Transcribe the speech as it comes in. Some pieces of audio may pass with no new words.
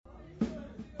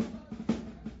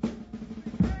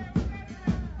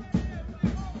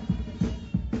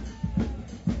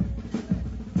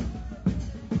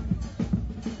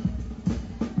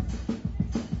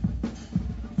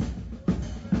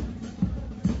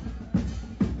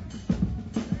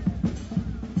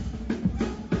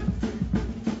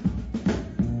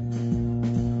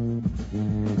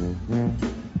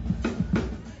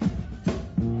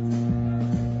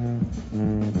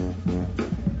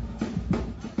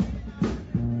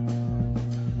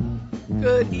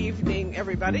Good evening,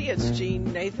 everybody. It's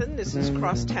Jean Nathan. This is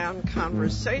Crosstown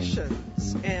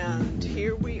Conversations, and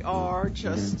here we are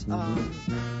just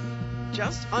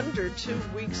under 2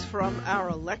 weeks from our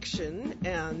election,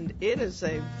 and it is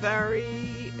a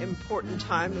very important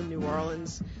time in New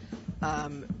Orleans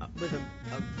with a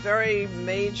very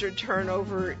major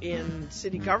turnover in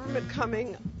city government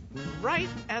coming right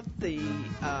at the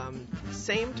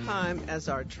same time as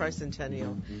our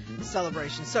tricentennial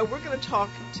celebration. So we're going to talk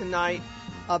tonight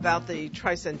about the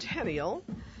tricentennial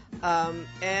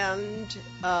and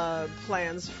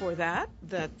plans for that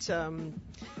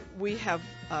we have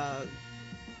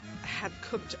had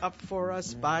cooked up for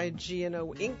us by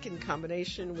GNO Inc. in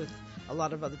combination with a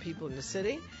lot of other people in the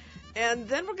city. And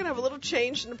then we're going to have a little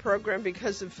change in the program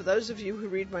because for those of you who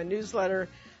read my newsletter,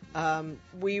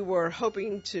 we were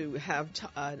hoping to have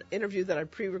an interview that I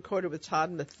pre-recorded with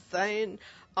Todd Methane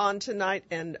on tonight,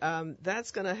 and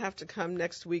that's going to have to come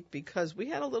next week because we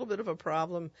had a little bit of a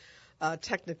problem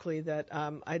technically that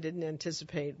I didn't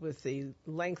anticipate with the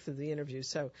length of the interview.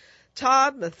 So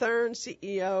Todd Methane,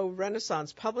 CEO,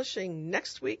 Renaissance Publishing,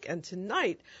 next week. And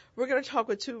tonight we're going to talk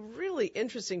with two really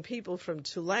interesting people from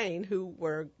Tulane who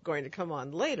were going to come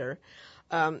on later,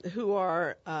 who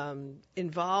are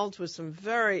involved with some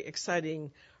very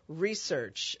exciting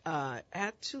research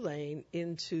at Tulane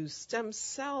into stem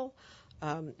cell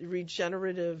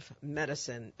regenerative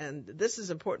medicine. And this is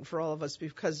important for all of us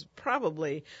because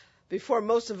probably before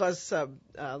most of us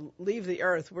leave the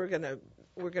earth, we're going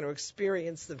to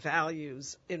experience the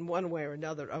values in one way or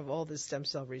another of all this stem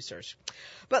cell research.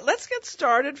 But let's get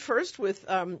started first with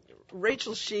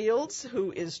Rachel Shields,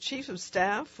 who is Chief of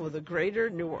Staff for the Greater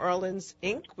New Orleans,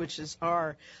 Inc., which is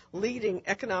our leading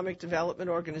economic development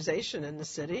organization in the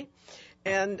city.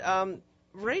 And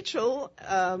Rachel,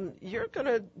 you're going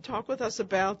to talk with us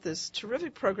about this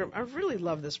terrific program. I really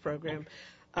love this program.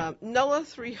 NOLA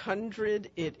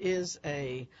 300, it is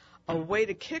a way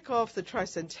to kick off the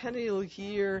tricentennial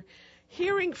year,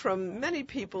 hearing from many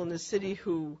people in the city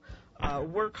who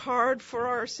work hard for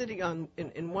our city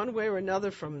in one way or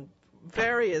another from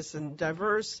various and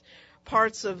diverse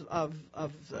parts of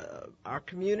our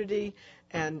community.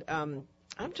 And I'm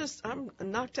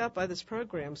knocked out by this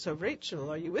program. So, Rachel,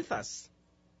 are you with us?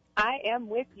 I am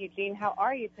with you, Jean. How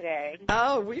are you today?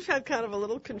 Oh, we've had kind of a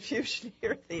little confusion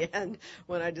here at the end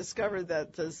when I discovered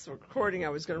that this recording I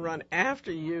was going to run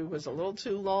after you was a little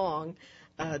too long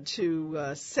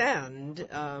to send.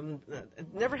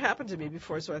 It never happened to me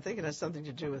before, so I think it has something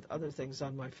to do with other things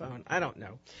on my phone. I don't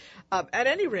know. At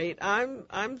any rate,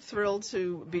 I'm thrilled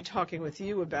to be talking with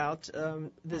you about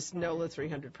this NOLA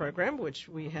 300 program, which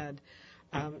we had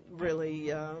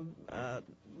really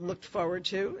looked forward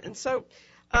to. And so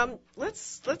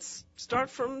let's start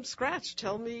from scratch.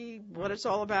 Tell me what it's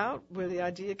all about, where the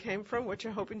idea came from, what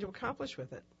you're hoping to accomplish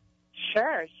with it.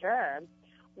 Sure.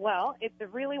 Well, it's a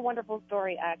really wonderful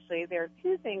story, actually. There are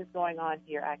two things going on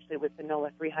here, actually, with the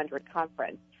NOLA 300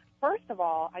 conference. First of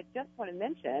all, I just want to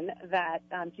mention that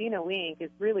GNO Inc. is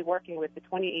really working with the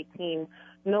 2018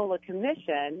 NOLA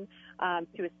Commission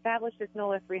to establish this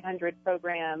NOLA 300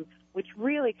 program, which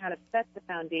really kind of sets the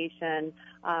foundation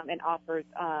and offers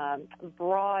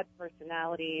broad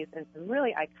personalities and some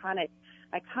really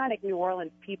iconic New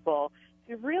Orleans people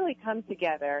to really come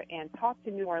together and talk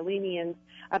to New Orleanians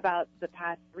about the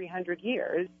past 300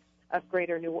 years of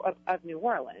New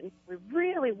Orleans. We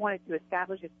really wanted to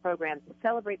establish this program to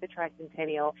celebrate the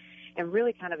tricentennial and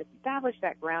really kind of establish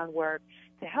that groundwork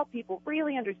to help people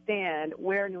really understand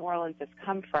where New Orleans has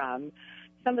come from,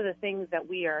 some of the things that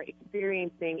we are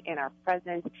experiencing in our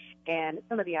present, and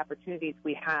some of the opportunities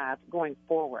we have going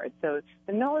forward. So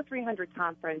the NOLA 300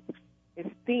 conference is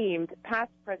themed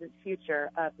Past, Present, Future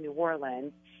of New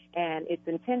Orleans, and it's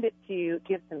intended to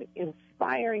give some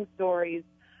inspiring stories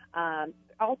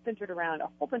all centered around a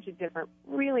whole bunch of different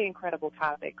really incredible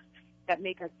topics that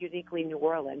make us uniquely New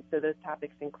Orleans. So those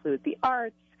topics include the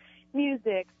arts,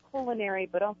 music, culinary,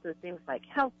 but also things like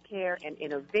healthcare and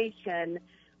innovation,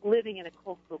 living in a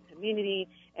coastal community,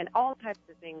 and all types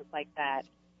of things like that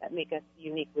make us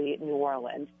uniquely New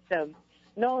Orleans. So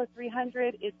NOLA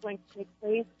 300 is going to take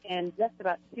place in just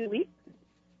about 2 weeks.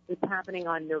 It's happening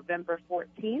on November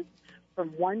 14th from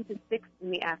 1 to 6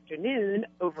 in the afternoon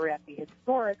over at the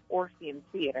historic Orpheum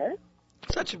Theater.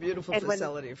 Such a beautiful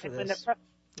facility for this.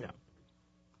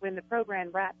 When the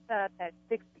program wraps up at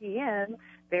 6 p.m.,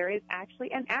 there is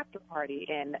actually an after party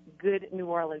in good New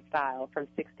Orleans style from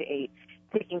 6 to 8,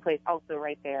 taking place also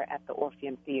right there at the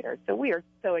Orpheum Theater. So we are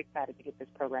so excited to get this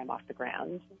program off the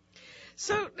ground.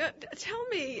 So tell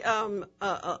me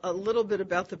a little bit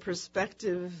about the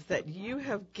perspective that you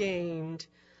have gained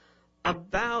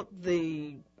about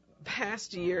the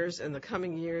past years and the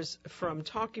coming years from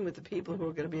talking with the people who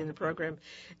are going to be in the program.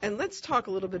 And let's talk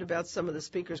a little bit about some of the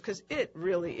speakers, because it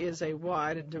really is a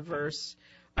wide and diverse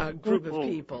group of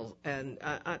people. And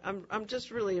I'm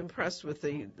just really impressed with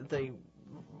the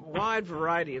wide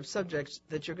variety of subjects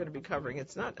that you're going to be covering.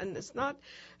 It's not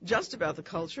just about the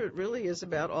culture. It really is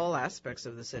about all aspects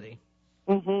of the city.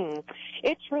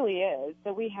 It truly is.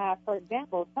 So we have, for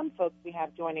example, some folks we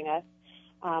have joining us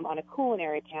on a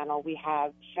culinary panel. We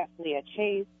have Chef Leah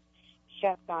Chase,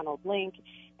 Chef Donald Link,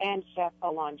 and Chef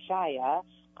Alon Shaya,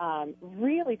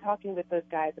 really talking with those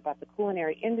guys about the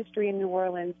culinary industry in New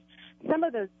Orleans, some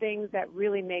of those things that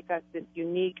really make us this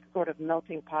unique sort of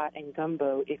melting pot and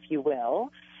gumbo, if you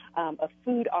will, of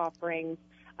food offerings,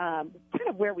 kind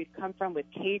of where we've come from with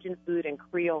Cajun food and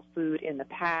Creole food in the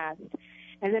past.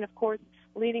 And then, of course,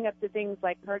 leading up to things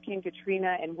like Hurricane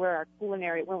Katrina and where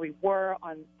we were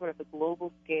on sort of the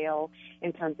global scale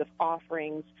in terms of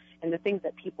offerings and the things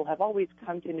that people have always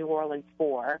come to New Orleans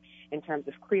for in terms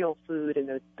of Creole food and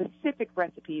those specific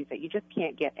recipes that you just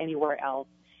can't get anywhere else.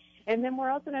 And then we're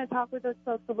also going to talk with those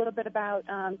folks a little bit about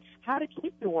how to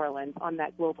keep New Orleans on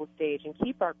that global stage and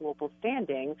keep our global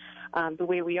standing the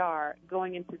way we are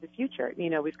going into the future. You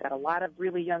know, we've got a lot of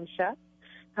really young chefs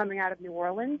coming out of New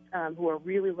Orleans who are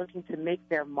really looking to make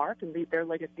their mark and leave their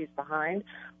legacies behind.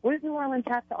 What does New Orleans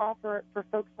have to offer for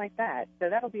folks like that? So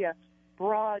that'll be a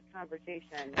broad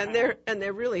conversation. And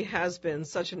there really has been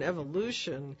such an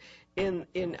evolution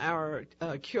in our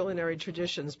culinary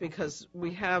traditions, because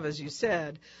we have, as you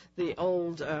said, the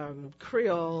old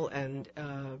Creole and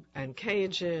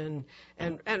Cajun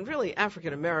and really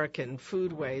African American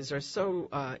foodways are so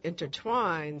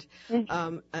intertwined,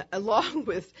 along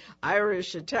with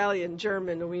Irish, Italian,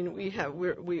 German. I mean,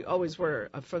 we always were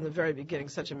from the very beginning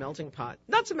such a melting pot.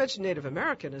 Not to mention Native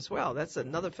American as well. That's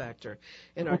another factor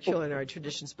in our culinary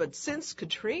traditions. But since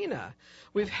Katrina,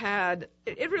 we've had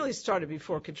it really started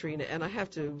before Katrina. And I have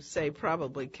to say,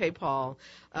 probably K-Paul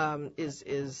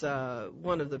is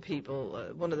one of the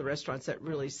people, one of the restaurants that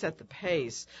really set the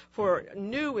pace for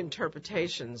new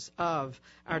interpretations of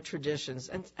our traditions.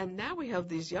 And now we have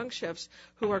these young chefs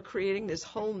who are creating this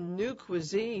whole new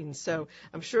cuisine. So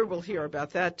I'm sure we'll hear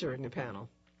about that during the panel.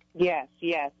 Yes,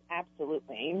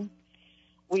 absolutely.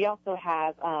 We also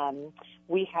have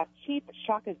Chief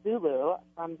Shaka Zulu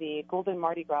from the Golden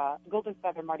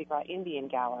Feather Mardi Gras Indian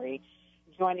Gallery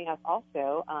joining us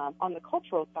also on the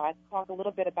cultural side to talk a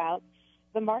little bit about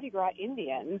the Mardi Gras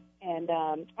Indians. And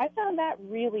I found that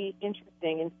really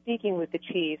interesting in speaking with the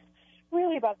chief,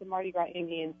 really about the Mardi Gras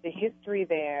Indians, the history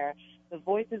there, the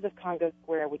Voices of Congo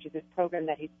Square, which is this program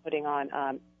that he's putting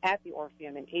on at the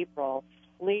Orpheum in April,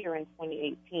 later in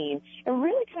 2018, and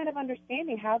really kind of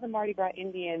understanding how the Mardi Gras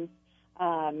Indians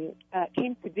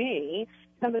came to be,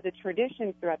 some of the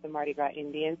traditions throughout the Mardi Gras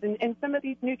Indians, and some of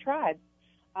these new tribes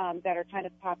that are kind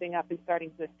of popping up and starting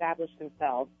to establish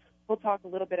themselves. We'll talk a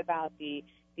little bit about the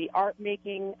art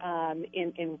making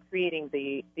in creating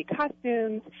the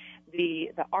costumes,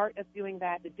 the art of doing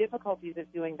that, the difficulties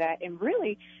of doing that, and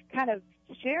really kind of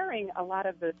sharing a lot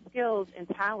of the skills and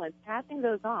talents, passing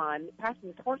those on,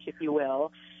 passing the torch, if you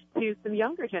will, to some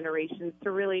younger generations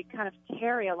to really kind of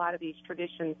carry a lot of these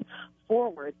traditions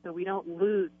forward so we don't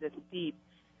lose this deep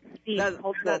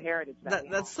cultural heritage.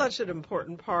 That's such an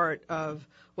important part of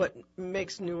what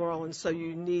makes New Orleans so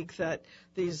unique, that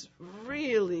these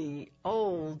really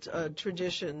old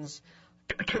traditions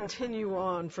continue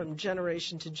on from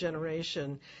generation to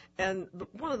generation. And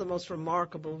one of the most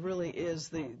remarkable really is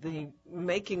the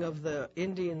making of the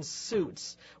Indian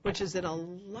suits, which is an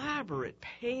elaborate,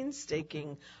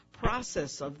 painstaking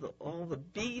process of all the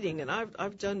beading. And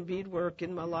I've done beadwork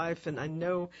in my life, and I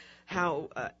know how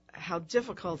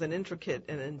difficult and intricate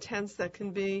and intense that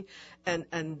can be. And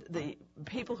the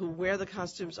people who wear the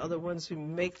costumes are the ones who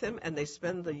make them, and they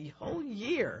spend the whole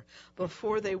year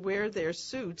before they wear their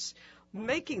suits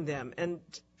making them. And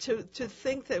to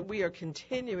think that we are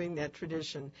continuing that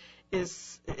tradition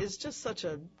is just such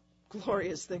a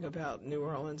glorious thing about New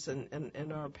Orleans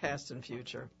and our past and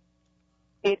future.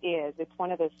 It is. It's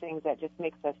one of those things that just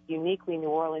makes us uniquely New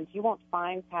Orleans. You won't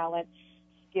find talent,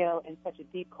 skill, and such a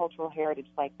deep cultural heritage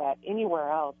like that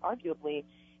anywhere else, arguably,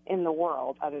 in the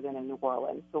world other than in New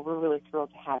Orleans. So we're really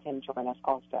thrilled to have him join us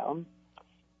also.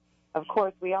 Of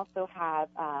course, we also have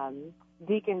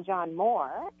Deacon John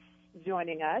Moore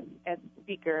joining us as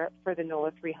speaker for the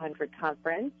NOLA 300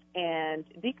 conference. And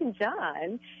Deacon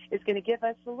John is going to give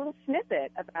us a little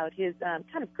snippet about his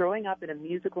kind of growing up in a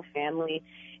musical family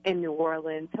in New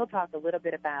Orleans. He'll talk a little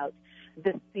bit about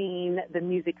the scene, the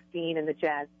music scene and the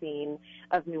jazz scene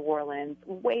of New Orleans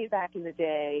way back in the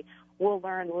day. We'll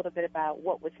learn little bit about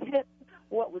what was hip,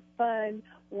 what was fun,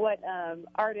 what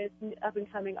artists,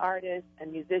 up-and-coming artists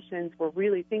and musicians were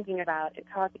really thinking about and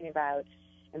talking about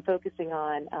and focusing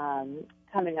on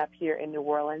coming up here in New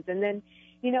Orleans. And then,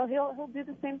 he'll do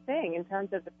the same thing in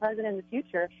terms of the present and the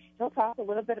future. He'll talk a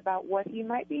little bit about what he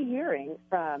might be hearing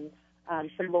from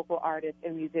some local artists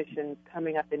and musicians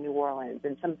coming up in New Orleans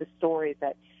and some of the stories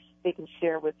that they can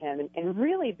share with him, and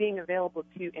really being available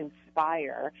to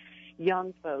inspire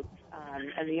young folks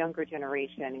and the younger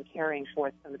generation and carrying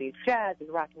forth some of these jazz and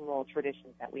rock and roll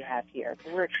traditions that we have here.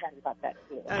 So we're excited about that,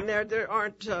 too. And there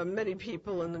aren't many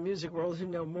people in the music world who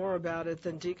know more about it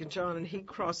than Deacon John, and he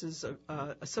crosses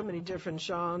so many different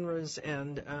genres,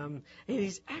 and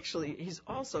he's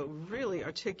also really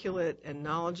articulate and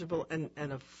knowledgeable and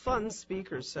a fun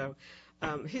speaker, so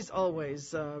he's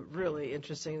always really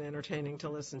interesting and entertaining to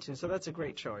listen to, so that's a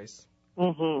great choice.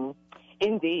 Mm-hmm.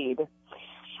 Indeed.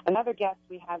 Another guest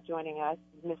we have joining us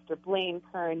is Mr. Blaine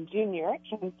Kern Jr.,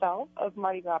 himself of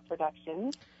Mardi Gras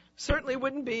Productions. Certainly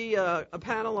wouldn't be a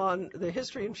panel on the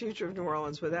history and future of New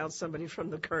Orleans without somebody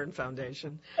from the Kern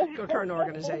Foundation, Kern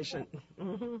Organization.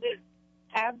 Mm-hmm.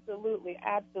 Absolutely,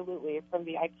 absolutely. From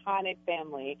the iconic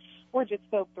family. We're just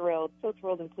so thrilled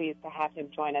and pleased to have him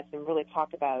join us and really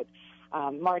talk about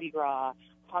Mardi Gras,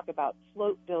 talk about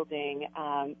float building,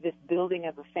 this building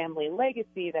of a family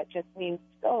legacy that just means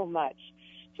so much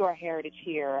to our heritage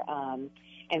here,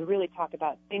 and really talk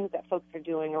about things that folks are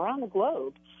doing around the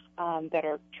globe that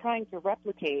are trying to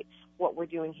replicate what we're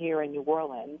doing here in New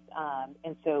Orleans.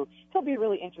 And so it'll be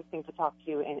really interesting to talk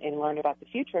to and learn about the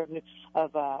future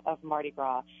of Mardi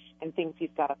Gras and things he's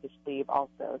got up his sleeve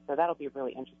also. So that'll be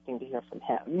really interesting to hear from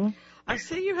him. I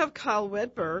see you have Kyle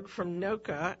Wedberg from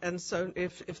NOCA, and so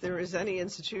if there is any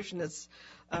institution that's,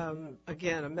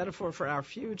 again, a metaphor for our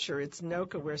future, it's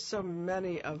NOCA, where so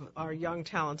many of our young,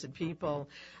 talented people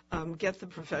get the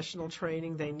professional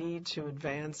training they need to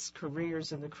advance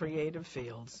careers in the creative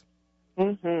fields.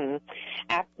 Mm-hmm.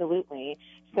 Absolutely.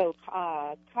 So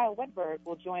Kyle Wedberg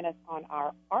will join us on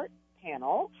our art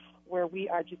panel, where we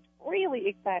are just really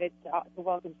excited to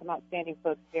welcome some outstanding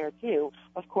folks there, too.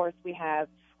 Of course, we have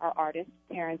our artist,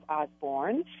 Terrence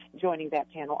Osborne, joining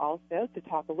that panel also to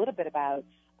talk a little bit about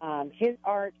his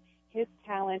art, his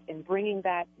talent, and bringing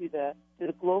that to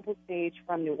the global stage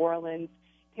from New Orleans.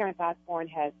 Terrence Osborne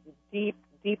has deep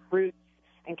roots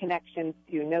and connections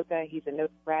to NOCA. He's a NOCA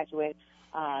graduate,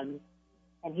 and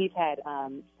he's had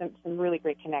some really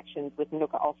great connections with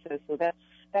NOCA also. So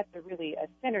that's a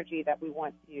synergy that we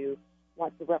want to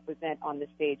represent on the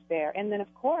stage there. And then,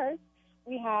 of course,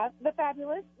 we have the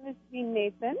fabulous Ms. Jean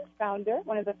Mason,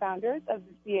 one of the founders of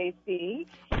the CAC.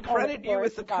 Credit you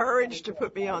with the courage to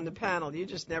put me on the panel. You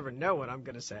just never know what I'm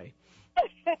going to say.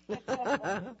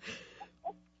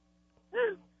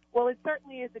 Well, it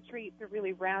certainly is a treat to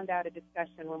really round out a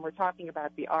discussion when we're talking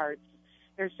about the arts.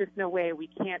 There's just no way we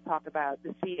can't talk about the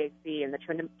CAC and the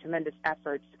tremendous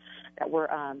efforts that were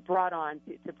brought on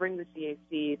to bring the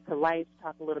CAC to life,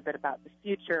 talk a little bit about the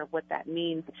future, what that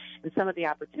means, and some of the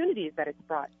opportunities that it's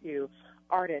brought to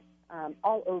artists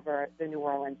all over the New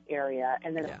Orleans area.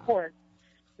 And then, of course,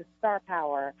 the star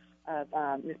power of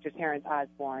Mr. Terrence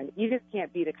Osborne. You just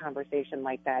can't beat a conversation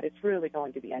like that. It's really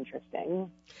going to be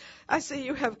interesting. I see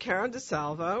you have Karen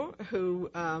DeSalvo, who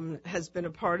has been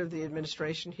a part of the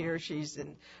administration here.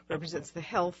 Represents the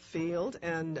health field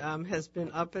and has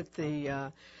been up at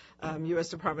the U.S.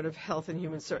 Department of Health and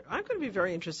Human Services. I'm going to be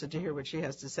very interested to hear what she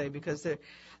has to say, because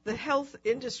the health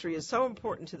industry is so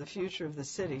important to the future of the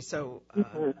city. So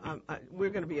we're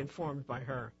going to be informed by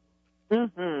her.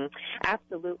 Mm-hmm.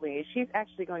 Absolutely. She's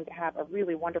actually going to have a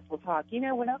really wonderful talk.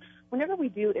 Whenever we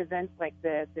do events like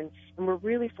this and we're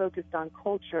really focused on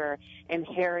culture and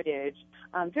heritage,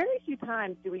 very few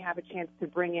times do we have a chance to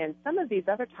bring in some of these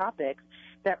other topics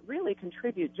that really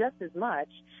contribute just as much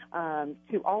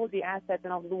to all of the assets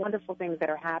and all of the wonderful things that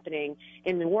are happening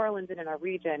in New Orleans and in our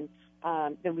region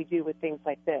than we do with things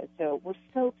like this. So we're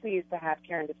so pleased to have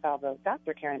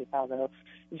Dr. Karen DeSalvo,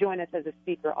 join us as a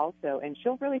speaker also, and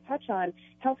she'll really touch on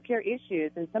healthcare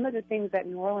issues and some of the things that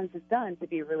New Orleans has done to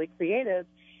be really creative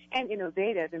and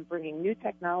innovative in bringing new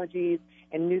technologies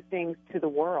and new things to the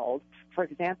world. For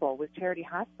example, with Charity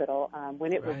Hospital,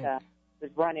 when it was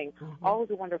running, all of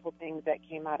the wonderful things that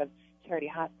came out of Charity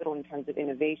Hospital in terms of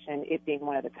innovation, it being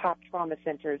one of the top trauma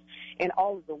centers in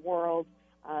all of the world,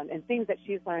 and things that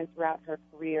she's learned throughout her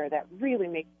career that really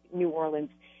make New Orleans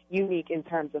unique in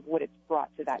terms of what it's brought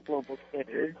to that global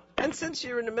city. And since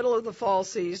you're in the middle of the fall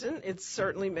season, it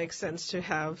certainly makes sense to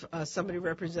have somebody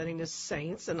representing the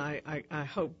Saints, and I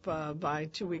hope by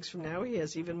 2 weeks from now he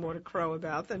has even more to crow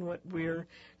about than what we're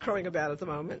crowing about at the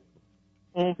moment.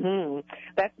 Mm-hmm.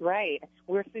 That's right.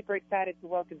 We're super excited to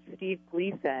welcome Steve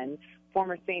Gleason,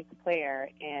 former Saints player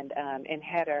and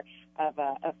header of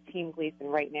Team Gleason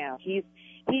right now. He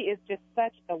is just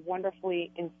such a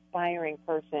wonderfully inspiring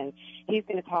person. He's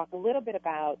going to talk a little bit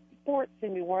about sports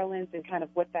in New Orleans and kind of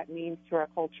what that means to our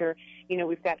culture. You know,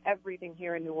 we've got everything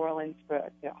here in New Orleans for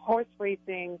horse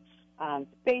racing,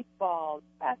 baseball,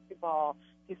 basketball,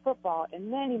 to football, and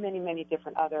many, many, many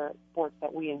different other sports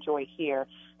that we enjoy here.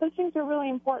 Those things are really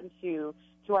important to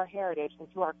our heritage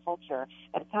and to our culture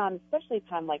at a time, especially a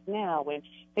time like now when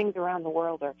things around the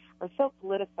world are so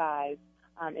politicized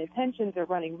and tensions are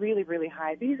running really, really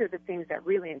high. These are the things that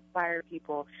really inspire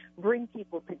people, bring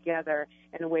people together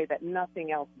in a way that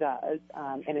nothing else does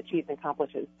and achieves and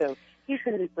accomplishes. So he's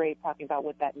going to be great talking about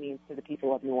what that means to the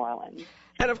people of New Orleans.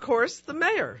 And, of course, the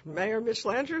mayor, Mayor Mitch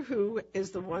Landrieu, who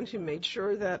is the one who made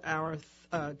sure that our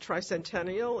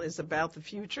tricentennial is about the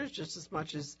future just as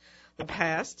much as the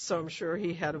past. So I'm sure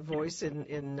he had a voice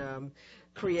in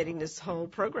creating this whole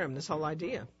program, this whole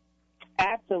idea.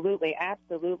 Absolutely,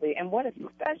 absolutely. And what a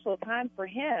special time for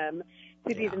him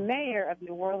to be the mayor of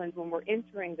New Orleans when we're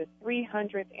entering the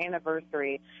 300th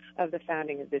anniversary of the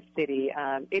founding of this city.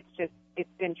 It's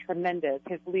been tremendous.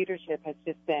 His leadership has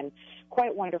just been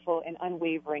quite wonderful and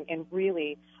unwavering and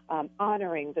really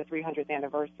honoring the 300th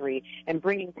anniversary and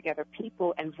bringing together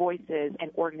people and voices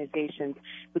and organizations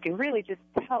who can really just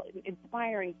tell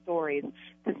inspiring stories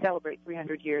to celebrate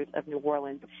 300 years of New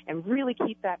Orleans and really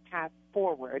keep that path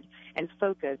forward and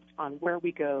focused on where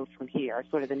we go from here,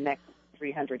 sort of the next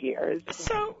 300 years.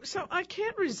 So I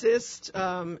can't resist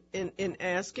in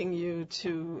asking you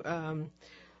to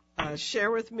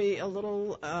share with me a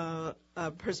little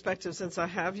perspective, since I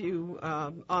have you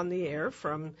on the air,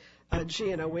 from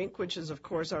GNO Inc., which is, of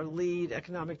course, our lead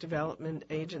economic development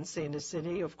agency in the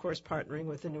city, of course, partnering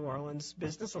with the New Orleans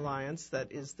Business Alliance,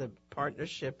 that is the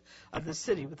partnership of the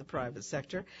city with the private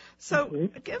sector. So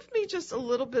give me just a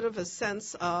little bit of a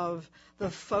sense of the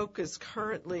focus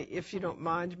currently, if you don't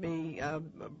mind me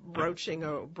broaching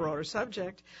a broader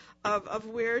subject, of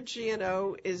where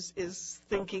GNO is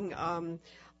thinking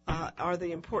are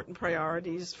the important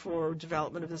priorities for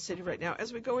development of the city right now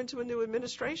as we go into a new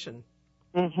administration.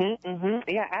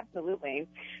 Yeah, absolutely.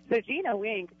 So GNO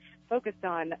Inc. focused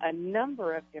on a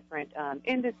number of different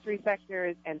industry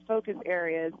sectors and focus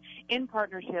areas in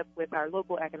partnership with our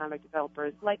local economic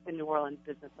developers like the New Orleans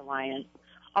Business Alliance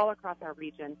all across our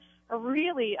region.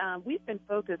 Really, we've been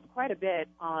focused quite a bit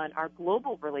on our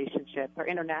global relationships, our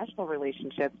international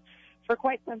relationships, for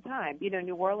quite some time. You know,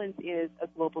 New Orleans is a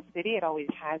global city. It always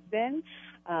has been.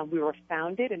 We were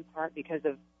founded in part because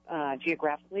of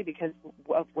geographically, because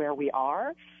of where we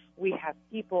are. We have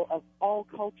people of all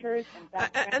cultures and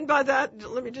backgrounds. And by that,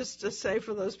 let me just say,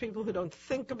 for those people who don't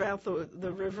think about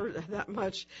the river that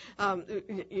much,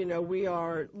 you know, we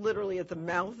are literally at the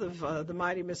mouth of the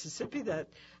mighty Mississippi, that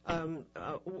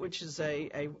which is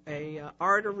a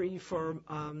artery for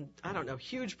I don't know,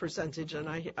 huge percentage, and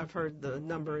I've heard the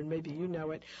number, and maybe you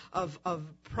know it, of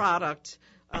product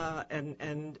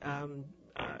and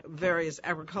various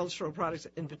agricultural products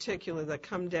in particular that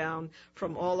come down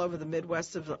from all over the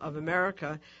Midwest of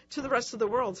America to the rest of the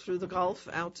world through the Gulf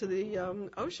out to the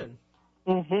ocean.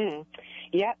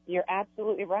 Yep, you're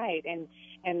absolutely right.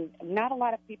 And not a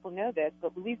lot of people know this,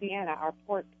 but Louisiana, our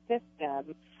port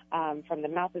system, from the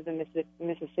mouth of the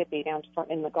Mississippi down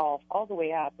in the Gulf all the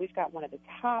way up, we've got one of the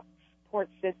top port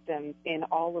systems in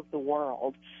all of the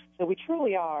world. So we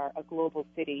truly are a global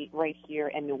city right here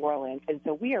in New Orleans. And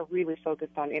so we are really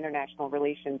focused on international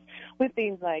relations with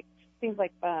things like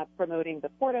promoting the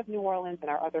Port of New Orleans and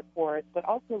our other ports, but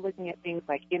also looking at things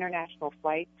like international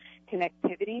flight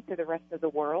connectivity to the rest of the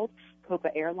world.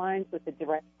 Copa Airlines with a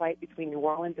direct flight between New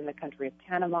Orleans and the country of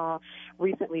Panama.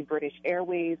 Recently, British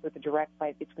Airways with a direct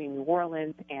flight between New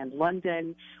Orleans and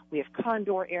London. We have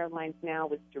Condor Airlines now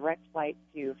with direct flights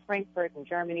to Frankfurt in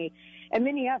Germany, and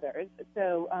many others.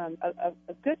 So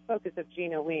a good focus of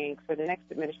GNO Inc. for the next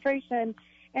administration,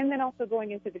 and then also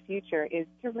going into the future, is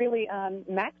to really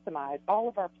maximize all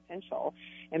of our potential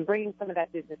and bringing some of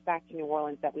that business back to New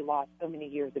Orleans that we lost so many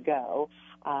years ago,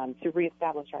 to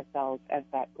reestablish ourselves as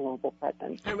that global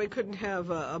presence. And we couldn't have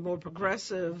a more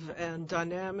progressive and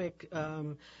dynamic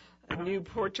new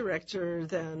port director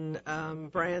than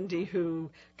Brandy, who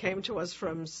came to us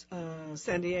from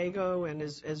San Diego and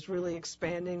is really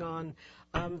expanding on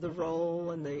the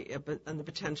role and the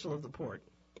potential of the port.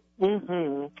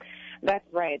 That's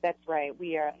right.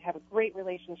 We have a great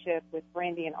relationship with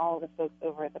Brandy and all of the folks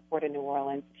over at the Port of New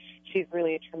Orleans. She's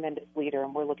really a tremendous leader,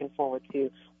 and we're looking forward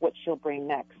to what she'll bring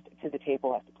next to the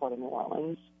table at the Port of New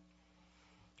Orleans.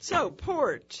 So,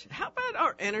 port, how about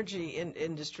our energy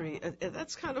industry?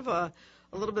 That's kind of a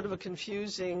little bit of a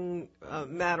confusing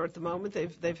matter at the moment.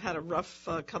 They've had a rough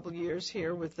couple of years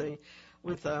here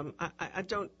I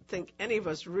don't think any of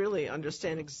us really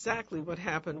understand exactly what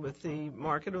happened with the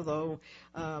market, although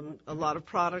a lot of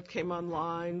product came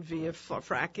online via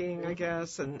fracking, I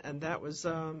guess, and that was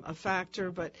a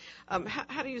factor. But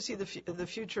how do you see the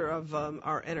future of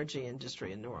our energy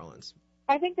industry in New Orleans?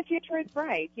 I think the future is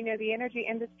bright. You know, the energy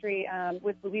industry,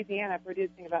 with Louisiana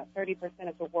producing about 30%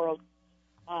 of the world's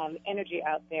energy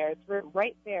out there, it's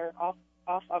right there off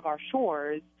of our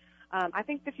shores. I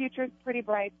think the future is pretty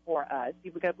bright for us.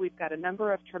 We've got a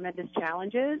number of tremendous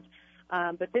challenges,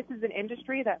 but this is an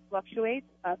industry that fluctuates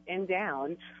up and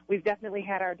down. We've definitely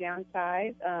had our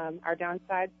downsides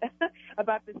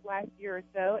about this last year or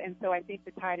so, and so I think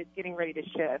the tide is getting ready to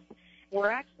shift.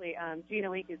 We're actually,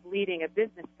 Geno Inc. is leading a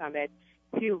business summit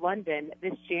to London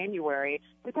this January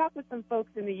to talk with some folks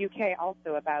in the UK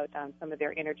also about some of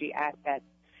their energy assets,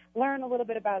 learn a little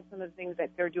bit about some of the things that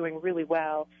they're doing really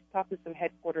well, talk to some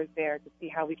headquarters there to see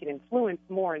how we can influence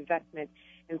more investment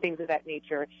and things of that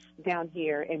nature down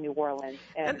here in New Orleans.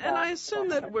 And I assume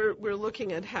that we're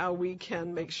looking at how we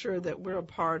can make sure that we're a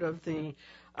part of the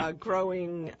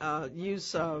growing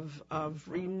use of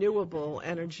renewable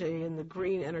energy and the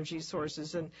green energy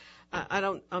sources. And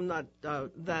I'm not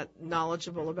that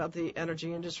knowledgeable about the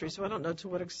energy industry, so I don't know to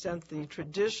what extent the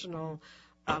traditional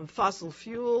fossil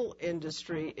fuel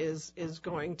industry is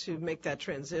going to make that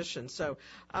transition. So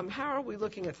how are we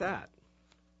looking at that?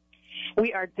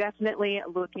 We are definitely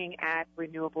looking at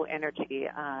renewable energy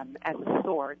as a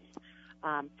source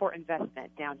for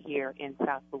investment down here in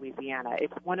South Louisiana.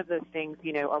 It's one of those things,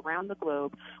 you know, around the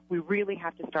globe, we really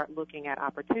have to start looking at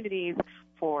opportunities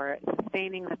for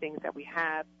sustaining the things that we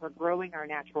have, for growing our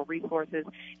natural resources,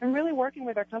 and really working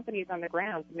with our companies on the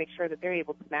ground to make sure that they're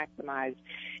able to maximize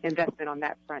investment on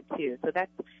that front too. So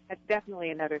that's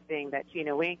definitely another thing that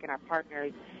Geno Inc. and our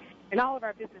partners and all of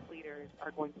our business leaders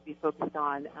are going to be focused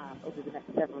on over the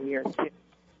next several years too.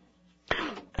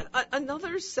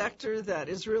 Another sector that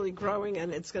is really growing,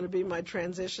 and it's going to be my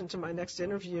transition to my next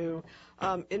interview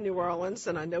in New Orleans,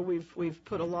 and I know we've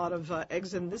put a lot of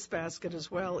eggs in this basket as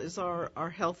well, is our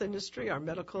health industry, our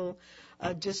medical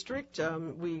district.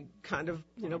 We kind of,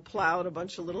 plowed a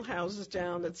bunch of little houses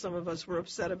down that some of us were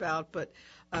upset about, but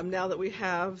now that we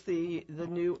have the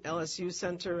new LSU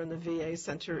Center and the VA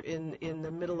Center in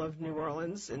the middle of New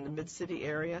Orleans, in the Mid-City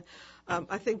area,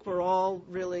 I think we're all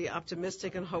really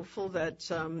optimistic and hopeful that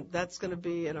that's going to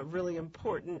be a really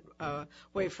important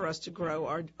way for us to grow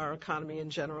our economy in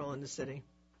general in the city.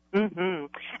 Mm-hmm.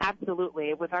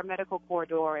 Absolutely. With our medical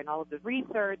corridor and all of the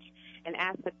research and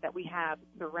assets that we have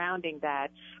surrounding that,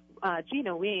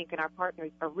 Geno Inc. and our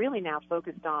partners are really now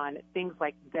focused on things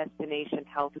like destination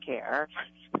healthcare.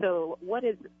 So what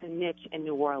is the niche in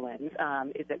New Orleans?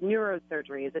 Is it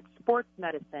neurosurgery? Is it sports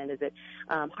medicine? Is it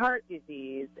heart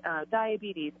disease,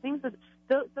 diabetes?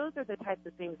 Those are the types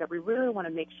of things that we really want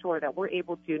to make sure that we're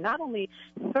able to not only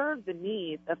serve the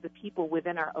needs of the people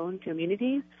within our own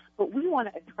communities, but we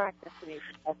want to attract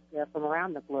destination healthcare from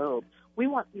around the globe. We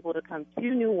want people to come to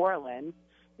New Orleans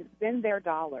to spend their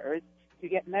dollars to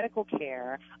get medical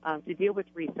care, to deal with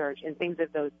research and things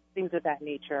of that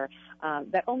nature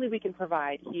that only we can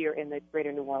provide here in the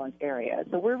greater New Orleans area.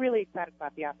 So we're really excited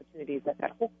about the opportunities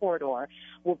that whole corridor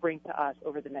will bring to us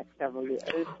over the next several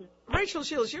years. Rachel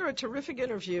Shields, you're a terrific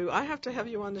interview. I have to have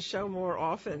you on the show more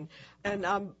often. And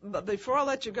but before I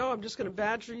let you go, I'm just going to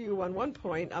badger you on one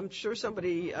point. I'm sure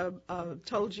somebody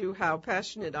told you how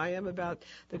passionate I am about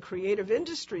the creative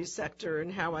industry sector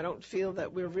and how I don't feel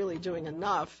that we're really doing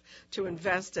enough to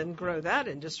invest and grow that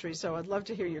industry. So I'd love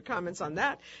to hear your comments on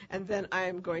that. And then I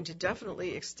am going to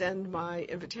definitely extend my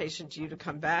invitation to you to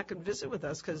come back and visit with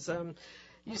us because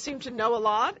you seem to know a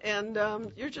lot and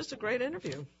you're just a great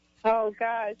interview. Oh,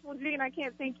 gosh. Well, Jean, I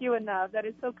can't thank you enough. That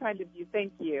is so kind of you.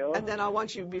 Thank you. And then I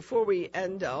want you, before we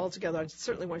end altogether, I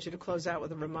certainly want you to close out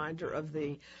with a reminder of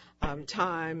the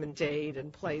time and date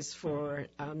and place for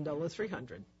NOLA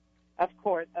 300. Of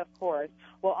course.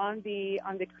 Well, on the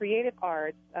creative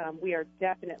arts, we are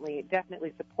definitely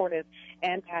supportive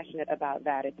and passionate about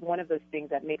that. It's one of those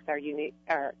things that makes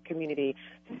our community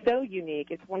so unique.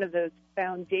 It's one of those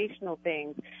foundational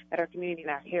things that our community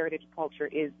and our heritage culture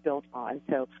is built on.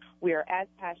 So we are as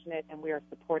passionate and we are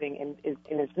supporting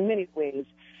in as many ways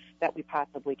that we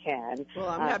possibly can. Well,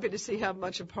 I'm happy to see how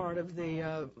much a part of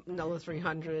the NOLA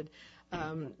 300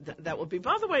 that will be.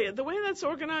 By the way that's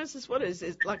organized is what is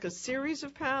it, like a series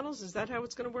of panels? Is that how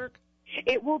it's going to work?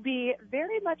 It will be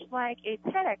very much like a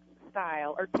TEDx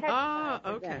style or TED style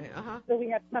okay. event. Uh-huh. So we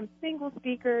have some single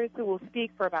speakers who will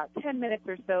speak for about 10 minutes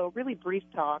or so, really brief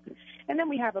talks, and then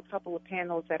we have a couple of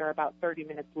panels that are about 30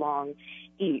 minutes long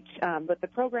each. But the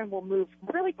program will move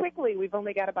really quickly. We've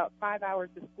only got about 5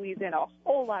 hours to squeeze in a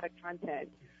whole lot of content.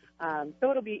 So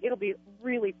it'll be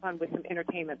really fun with some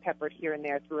entertainment peppered here and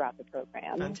there throughout the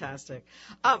program. Fantastic.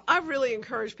 I really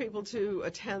encourage people to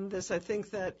attend this. I think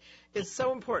that it's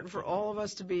so important for all of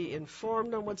us to be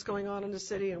informed on what's going on in the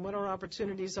city and what our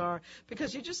opportunities are,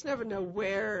 because you just never know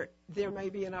where there may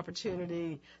be an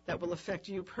opportunity that will affect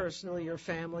you personally, your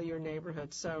family, your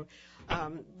neighborhood. So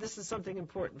this is something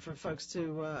important for folks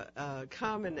to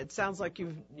come, and it sounds like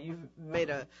you've made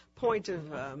a point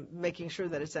of making sure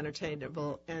that it's entertaining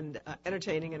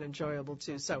and enjoyable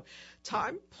too. So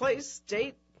time, place,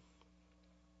 date.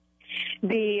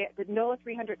 The NOLA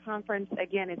 300 conference,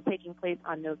 again, is taking place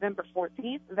on November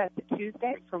 14th. That's a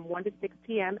Tuesday from 1 to 6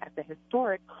 p.m. at the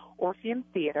historic Orpheum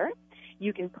Theater.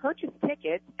 You can purchase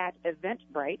tickets at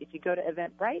Eventbrite. If you go to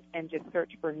Eventbrite and just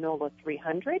search for NOLA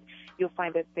 300, you'll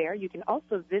find us there. You can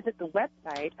also visit the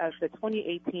website of the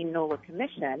 2018 NOLA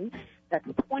Commission. That's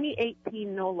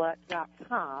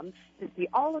 2018NOLA.com to see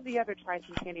all of the other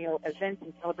tricentennial events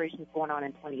and celebrations going on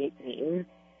in 2018.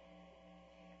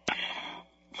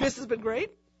 This has been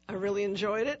great. I really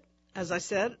enjoyed it. As I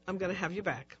said, I'm going to have you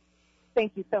back.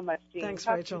 Thank you so much, Jean. Thanks,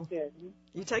 Talk Rachel. to you soon.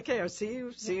 You take care. See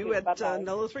you at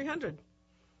NOLA 300.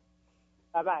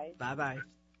 Bye-bye. Bye-bye.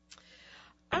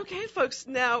 Okay, folks.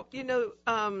 Now,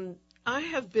 I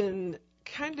have been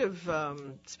kind of,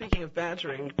 speaking of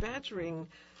badgering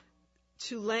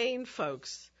Tulane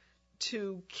folks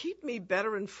to keep me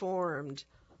better informed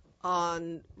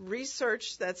on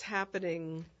research that's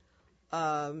happening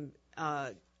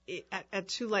at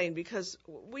Tulane, because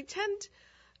we tend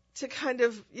to kind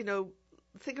of,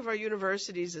 think of our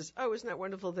universities as, oh, isn't that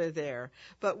wonderful they're there?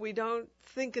 But we don't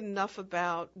think enough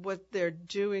about what they're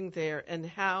doing there and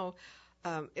how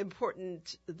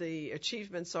important the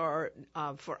achievements are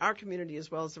for our community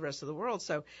as well as the rest of the world.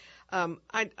 So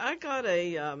I got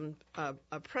a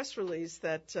press release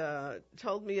that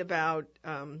told me about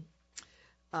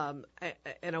an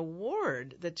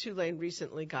award that Tulane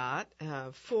recently got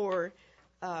from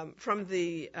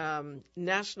the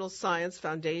National Science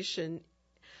Foundation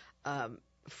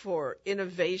for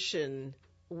innovation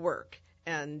work,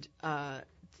 and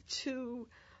two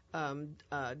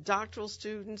doctoral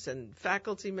students and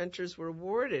faculty mentors were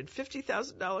awarded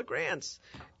 $50,000 grants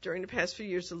during the past few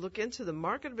years to look into the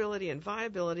marketability and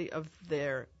viability of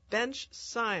their bench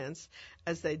science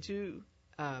as they do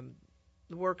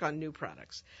work on new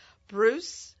products.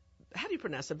 Bruce, how do you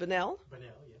pronounce it? Bunnell? Bunnell,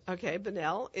 yes. Okay,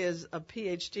 Bunnell is a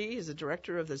PhD. He's a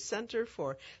director of the Center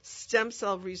for Stem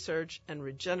Cell Research and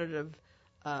Regenerative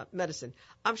Medicine.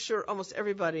 I'm sure almost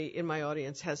everybody in my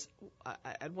audience has,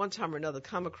 at one time or another,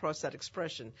 come across that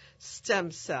expression,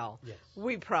 stem cell. Yes.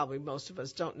 Most of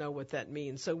us don't know what that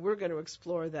means, so we're going to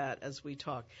explore that as we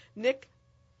talk. Nick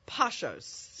Pashos.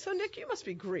 So, Nick, you must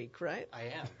be Greek, right?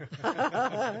 I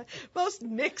am. Most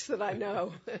Nicks that I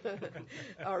know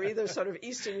are either sort of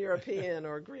Eastern European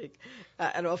or Greek,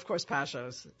 and, of course,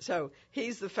 Pashos. So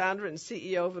he's the founder and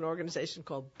CEO of an organization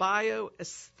called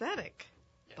Bioaesthetic.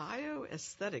 Yes.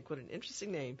 Bioaesthetic, what an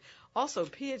interesting name. Also,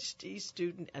 PhD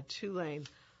student at Tulane.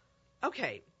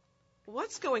 Okay,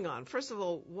 what's going on? First of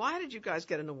all, why did you guys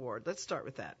get an award? Let's start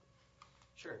with that.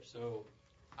 Sure. So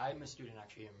I'm a student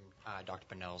actually in Dr.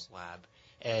 Bunnell's lab,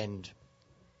 and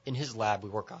in his lab we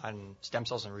work on stem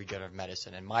cells and regenerative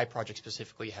medicine, and my project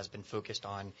specifically has been focused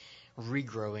on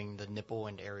regrowing the nipple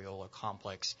and areola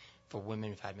complex for women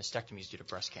who've had mastectomies due to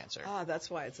breast cancer. Ah, that's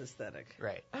why it's aesthetic.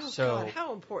 Right. Oh, so, God,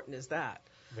 how important is that?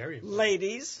 Very important.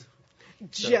 Ladies,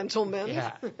 gentlemen.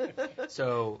 Yeah.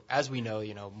 So as we know,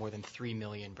 more than 3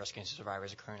 million breast cancer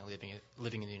survivors are currently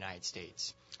living in the United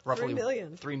States. Roughly 3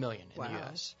 million? 3 million in Wow. the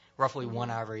U.S. Roughly 1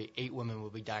 out of every 8 women will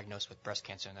be diagnosed with breast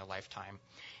cancer in their lifetime.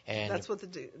 And that's what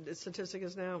the statistic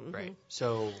is now? Mm-hmm. Right.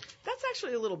 So that's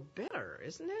actually a little better,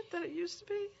 isn't it, than it used to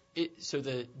be? So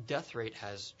the death rate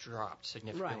has dropped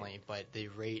significantly, Right. but the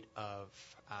rate of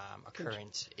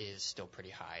occurrence is still pretty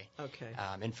high. Okay.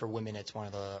 And for women, it's one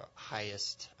of the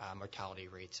highest mortality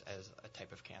rates as a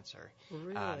type of cancer.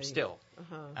 Really? Still.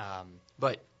 Uh-huh.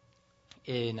 But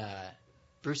in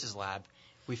Bruce's lab,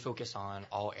 we focus on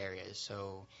all areas.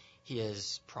 So he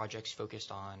has projects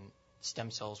focused on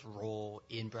stem cells' role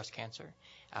in breast cancer,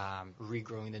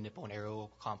 regrowing the nipple and areola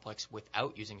complex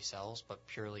without using cells, but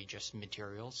purely just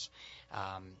materials,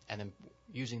 and then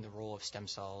using the role of stem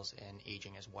cells in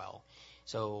aging as well.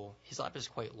 So his lab is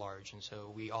quite large, and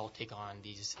so we all take on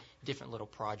these different little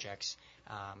projects.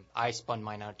 I spun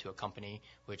mine out to a company,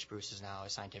 which Bruce is now a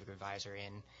scientific advisor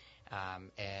in,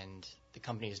 and the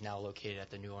company is now located at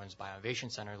the New Orleans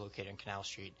Bioinnovation Center, located in Canal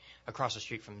Street, across the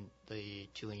street from the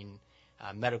Tulane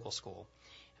Medical School.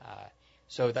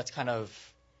 So that's kind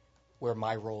of where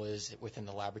my role is within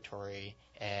the laboratory,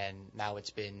 and now it's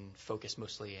been focused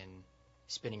mostly in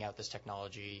spinning out this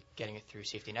technology, getting it through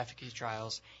safety and efficacy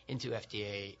trials into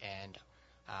FDA, and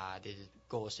the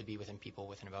goal is to be within people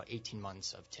within about 18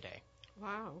 months of today.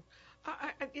 Wow.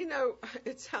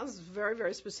 It sounds very,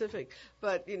 very specific,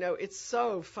 but, it's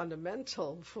so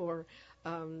fundamental for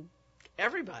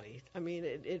everybody. I mean,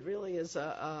 it really is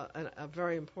a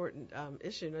very important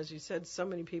issue. And as you said, so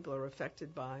many people are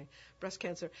affected by breast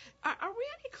cancer. Are we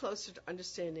any closer to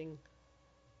understanding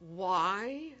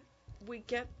why we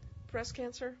get breast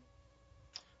cancer?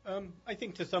 I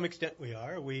think to some extent we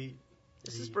are.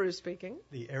 This is Bruce speaking.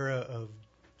 The era of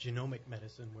genomic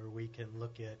medicine, where we can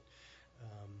look at,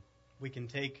 we can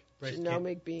take breast cancer.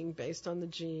 Genomic being based on the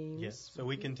genes. Yes. So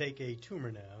we can take a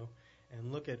tumor now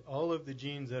and look at all of the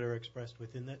genes that are expressed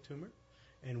within that tumor,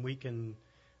 and we can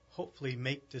hopefully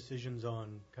make decisions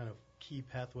on kind of key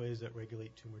pathways that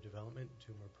regulate tumor development,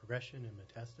 tumor progression, and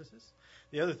metastasis.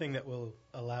 The other thing that will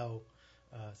allow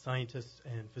scientists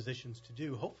and physicians to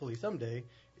do, hopefully someday,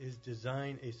 is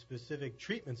design a specific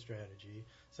treatment strategy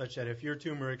such that if your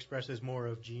tumor expresses more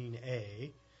of gene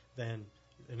A than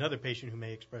another patient who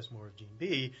may express more of gene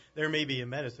B, there may be a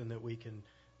medicine that we can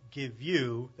give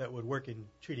you that would work in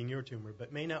treating your tumor,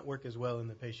 but may not work as well in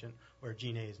the patient where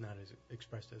gene A is not as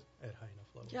expressed at high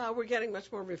enough levels. Yeah, we're getting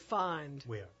much more refined.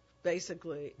 We are.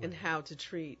 Basically, in how to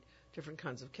treat different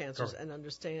kinds of cancers. Correct. And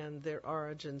understand their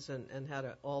origins and how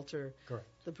to alter Correct.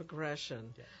 the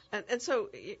progression. Yes. And so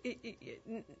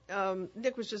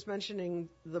Nick was just mentioning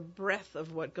the breadth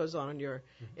of what goes on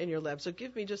in your lab. So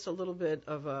give me just a little bit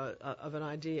of an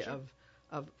idea Sure.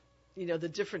 of the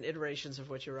different iterations of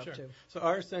what you're up Sure. to. So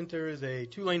our center is a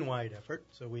Tulane-wide effort.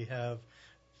 So we have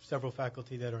several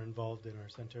faculty that are involved in our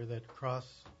center that cross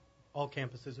all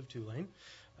campuses of Tulane.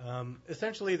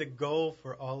 Essentially, the goal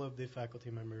for all of the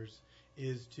faculty members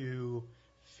is to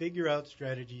figure out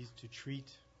strategies to treat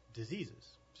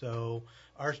diseases. So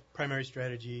our primary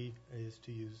strategy is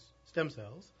to use stem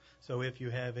cells. So if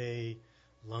you have a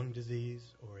lung disease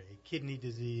or a kidney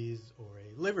disease or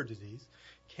a liver disease,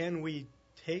 can we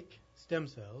take stem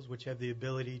cells, which have the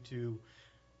ability to,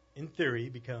 in theory,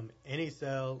 become any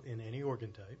cell in any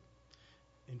organ type,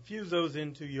 infuse those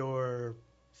into your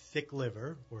sick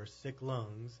liver or sick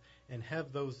lungs, and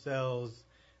have those cells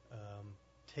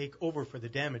take over for the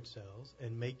damaged cells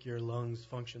and make your lungs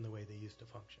function the way they used to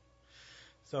function.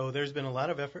 So there's been a lot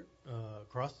of effort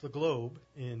across the globe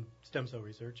in stem cell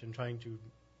research and trying to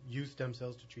use stem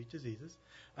cells to treat diseases.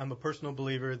 I'm a personal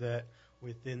believer that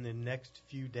within the next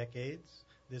few decades,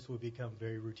 this will become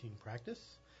very routine practice.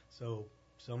 So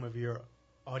some of your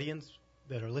audience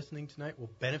that are listening tonight will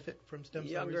benefit from stem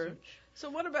cell research. So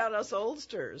what about us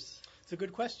oldsters? It's a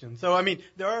good question. So, I mean,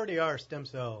 there already are stem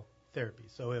cell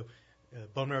therapies. So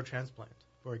bone marrow transplant,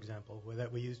 for example,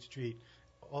 that we use to treat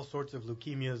all sorts of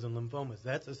leukemias and lymphomas,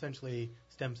 that's essentially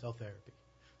stem cell therapy.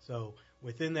 So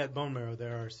within that bone marrow,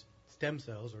 there are stem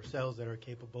cells or cells that are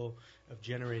capable of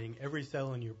generating every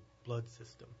cell in your blood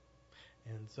system.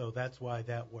 And so that's why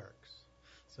that works.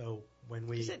 So when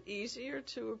we... Is it easier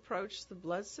to approach the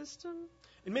blood system?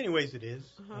 In many ways it is.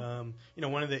 Uh-huh.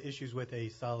 One of the issues with a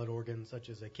solid organ such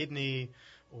as a kidney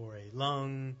or a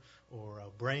lung or a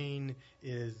brain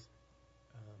is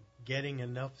getting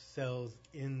enough cells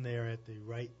in there at the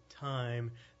right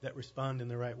time that respond in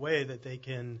the right way that they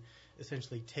can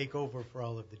essentially take over for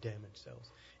all of the damaged cells.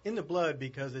 In the blood,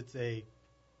 because it's a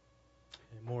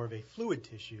more of a fluid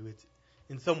tissue, it's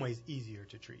in some ways easier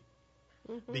to treat.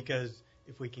 Mm-hmm. Because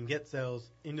if we can get cells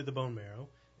into the bone marrow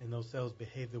and those cells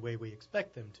behave the way we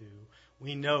expect them to,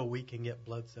 we know we can get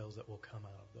blood cells that will come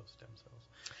out of those stem cells.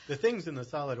 The things in the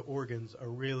solid organs are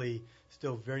really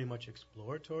still very much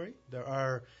exploratory. There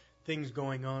are things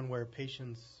going on where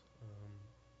patients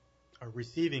are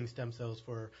receiving stem cells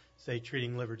for, say,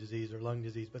 treating liver disease or lung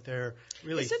disease, but they're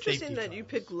really It's interesting that trials. you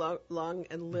pick lung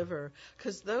and liver,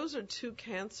 because those are two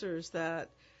cancers that,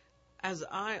 as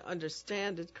I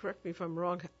understand it, correct me if I'm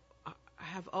wrong,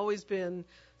 have always been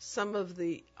some of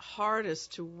the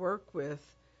hardest to work with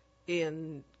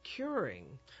in curing.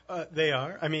 They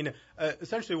are. I mean,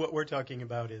 essentially what we're talking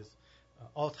about is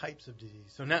all types of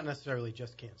disease, so not necessarily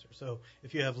just cancer. So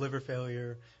if you have liver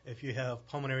failure, if you have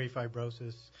pulmonary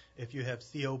fibrosis, if you have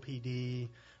COPD,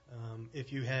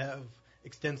 if you have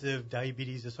extensive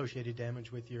diabetes-associated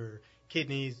damage with your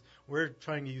kidneys. We're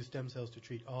trying to use stem cells to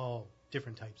treat all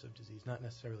different types of disease, not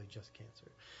necessarily just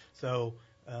cancer. So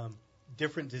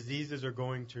different diseases are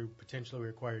going to potentially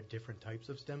require different types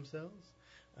of stem cells,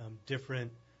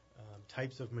 different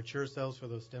types of mature cells for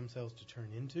those stem cells to turn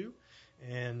into.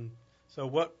 And so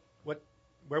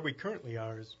where we currently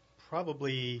are is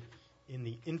probably in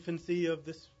the infancy of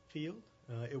this field.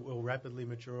 It will rapidly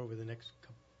mature over the next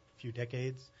few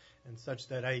decades, and such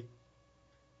that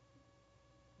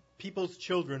people's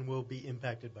children will be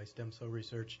impacted by stem cell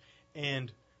research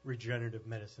and regenerative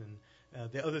medicine.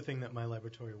 The other thing that my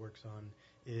laboratory works on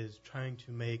is trying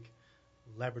to make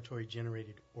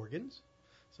laboratory-generated organs.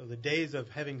 So the days of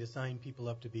having to sign people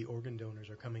up to be organ donors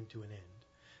are coming to an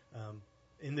end.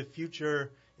 In the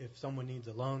future, if someone needs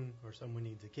a lung or someone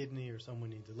needs a kidney or someone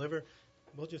needs a liver,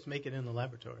 we'll just make it in the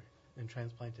laboratory and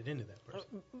transplant it into that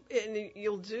person. And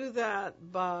you'll do that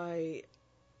by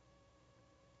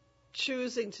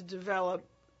choosing to develop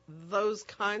those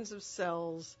kinds of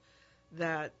cells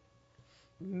that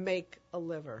make a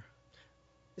liver.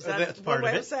 Is that that's part one way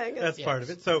of it. of saying it? That's Yes. part of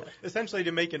it. So essentially,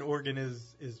 to make an organ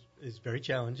is very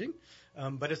challenging,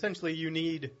 but essentially you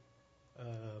need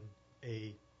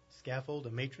a scaffold, a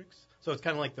matrix. So it's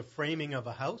kind of like the framing of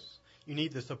a house. You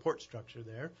need the support structure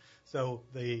there. So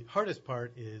the hardest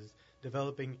part is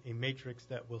developing a matrix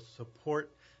that will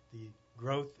support the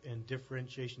growth and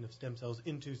differentiation of stem cells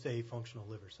into, say, functional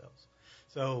liver cells.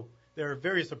 So there are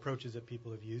various approaches that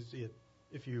people have used.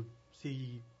 If you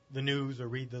see the news or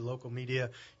read the local media,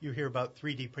 you hear about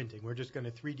 3D printing. We're just going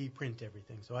to 3D print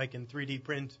everything. So I can 3D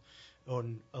print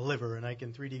on a liver, and I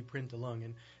can 3D print a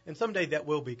lung. And someday that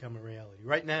will become a reality.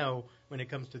 Right now, when it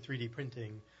comes to 3D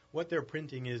printing, what they're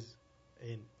printing is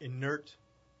an inert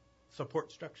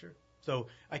support structure. So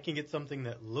I can get something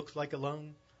that looks like a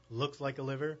lung, looks like a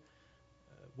liver.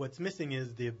 What's missing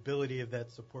is the ability of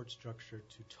that support structure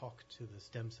to talk to the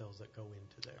stem cells that go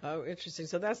into there. Oh, interesting.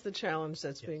 So that's the challenge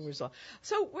that's Yes. being resolved.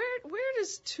 So where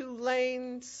does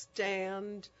Tulane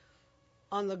stand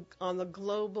on the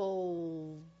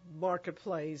global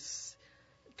marketplace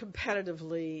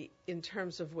competitively in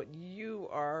terms of what you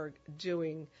are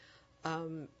doing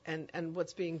and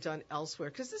what's being done elsewhere?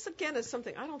 Because this, again, is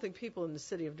something I don't think people in the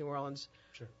city of New Orleans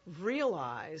Sure.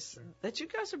 realize that you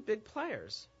guys are big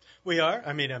players. We are.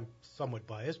 I mean, I'm somewhat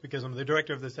biased because I'm the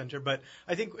director of the center, but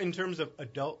I think in terms of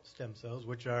adult stem cells,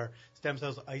 which are stem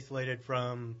cells isolated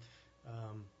from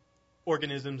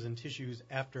organisms and tissues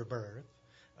after birth,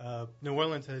 New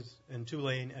Orleans and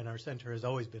Tulane and our center has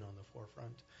always been on the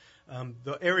forefront.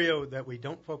 The area that we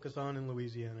don't focus on in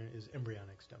Louisiana is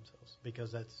embryonic stem cells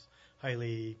because that's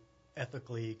highly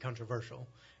ethically controversial,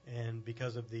 and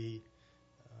because of the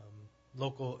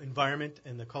local environment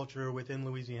and the culture within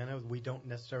Louisiana, we don't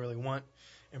necessarily want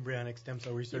embryonic stem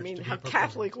cell research You mean to be how performed.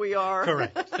 Catholic we are?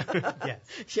 Correct. Yes.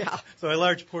 Yeah. So a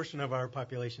large portion of our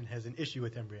population has an issue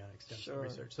with embryonic stem cell Sure,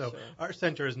 research. So sure. our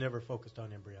center is never focused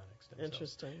on embryonic stem cells.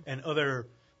 Interesting. And other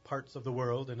parts of the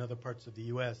world and other parts of the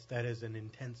U.S., that is an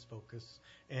intense focus.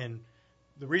 And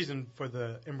the reason for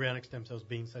the embryonic stem cells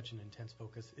being such an intense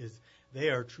focus is they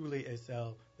are truly a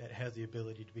cell that has the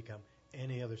ability to become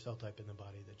any other cell type in the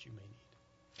body that you may need.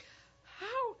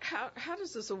 How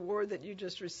does this award that you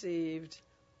just received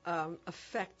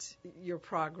affect your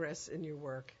progress in your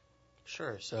work?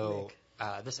 Sure. So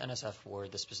this NSF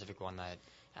award, the specific one that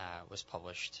was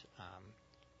published,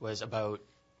 was about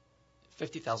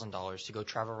 $50,000 to go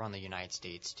travel around the United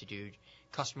States to do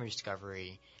customer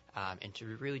discovery and to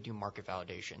really do market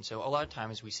validation. So a lot of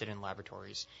times we sit in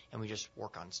laboratories and we just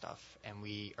work on stuff, and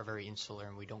we are very insular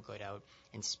and we don't go out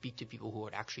and speak to people who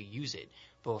would actually use it,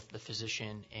 both the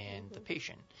physician and the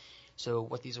patient. So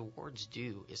what these awards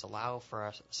do is allow for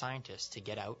us scientists to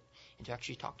get out and to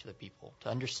actually talk to the people, to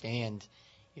understand,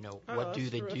 what do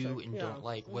they do and don't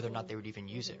like, whether or not they would even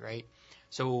use it, right?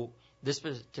 So this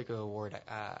particular award,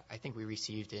 I think we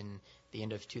received in the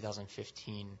end of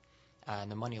 2015,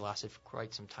 and the money lasted for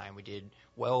quite some time. We did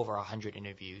well over 100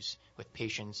 interviews with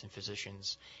patients and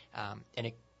physicians, and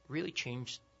it really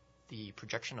changed the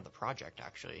projection of the project,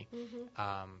 actually.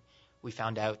 We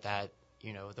found out that,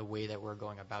 the way that we're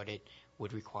going about it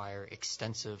would require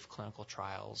extensive clinical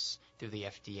trials through the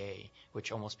FDA,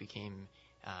 which almost became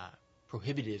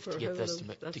prohibitive to get this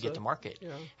to get to market.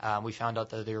 Yeah. We found out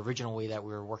that the original way that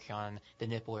we were working on the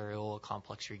nipple areola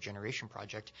complex regeneration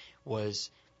project was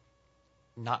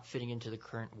not fitting into the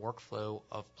current workflow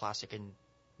of plastic and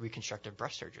reconstructive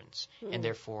breast surgeons, and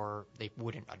therefore they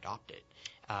wouldn't adopt it.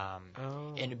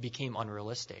 And it became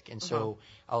unrealistic. And so,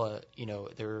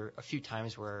 there were a few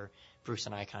times where Bruce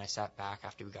and I kind of sat back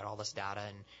after we got all this data,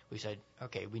 and we said,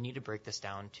 okay, we need to break this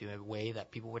down to a way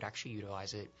that people would actually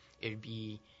utilize it. It would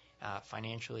be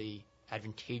financially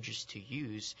advantageous to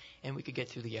use, and we could get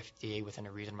through the FDA within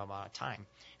a reasonable amount of time.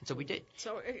 And so we did.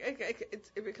 So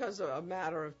it becomes a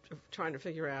matter of trying to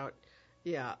figure out,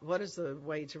 what is the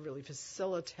way to really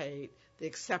facilitate the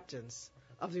acceptance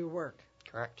of your work.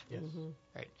 Correct. Yes.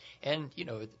 Right. And,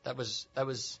 that was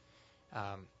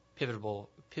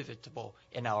pivotable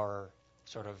in our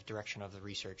sort of direction of the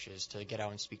research, is to get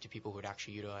out and speak to people who would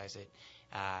actually utilize it,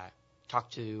 talk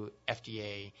to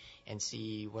FDA and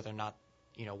see whether or not,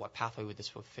 what pathway would this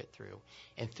fit through.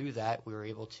 And through that, we were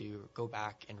able to go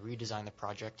back and redesign the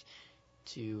project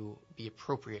to be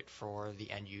appropriate for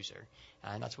the end user.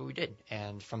 And that's what we did.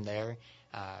 And from there,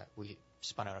 we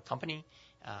spun out a company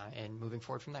and moving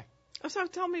forward from there. So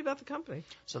tell me about the company.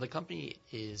 So the company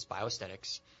is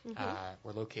Bioaesthetics.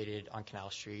 We're located on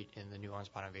Canal Street in the New Orleans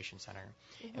Bioinnovation Center.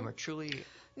 And we're truly...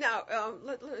 Now,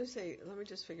 let me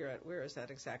just figure out, where is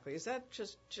that exactly? Is that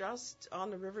just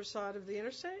on the riverside of the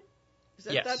interstate? Is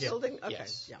that that building? Okay.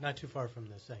 Yes. Yeah. Not too far from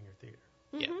the Sanger Theater.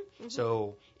 Yeah.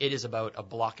 So it is about a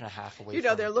block and a half away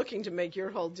from... they're looking to make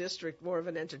your whole district more of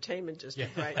an entertainment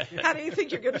district, right? How do you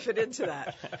think you're going to fit into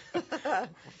that?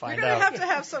 Find you're going out. to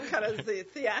have some kind of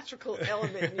theatrical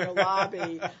element in your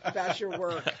lobby about your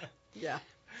work. Yeah.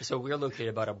 So we're located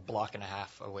about a block and a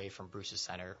half away from Bruce's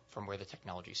Center, from where the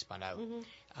technology spun out.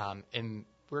 And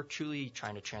we're truly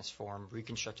trying to transform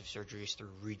reconstructive surgeries through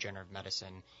regenerative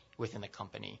medicine within the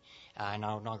company. And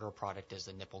our inaugural product is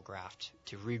the nipple graft,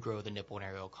 to regrow the nipple and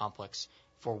areola complex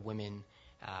for women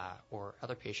or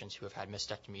other patients who have had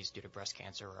mastectomies due to breast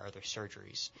cancer or other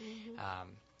surgeries.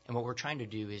 And what we're trying to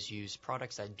do is use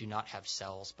products that do not have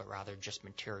cells, but rather just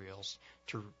materials,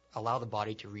 to allow the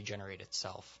body to regenerate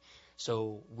itself.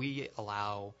 So we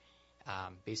allow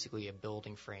basically a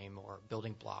building frame or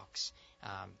building blocks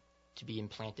to be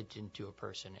implanted into a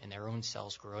person, and their own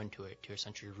cells grow into it to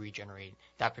essentially regenerate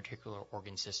that particular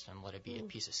organ system, let it be a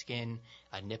piece of skin,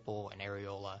 a nipple, an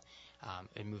areola,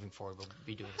 and moving forward we'll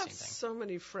be doing the same thing. So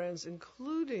many friends,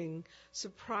 including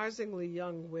surprisingly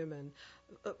young women.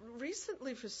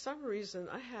 Recently, for some reason,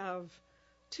 I have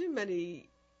too many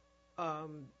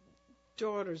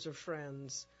daughters of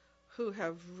friends who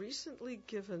have recently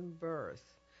given birth,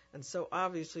 and so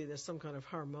obviously there's some kind of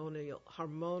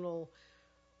hormonal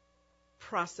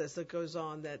process that goes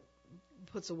on that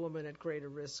puts a woman at greater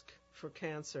risk for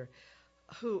cancer,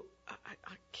 who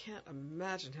I can't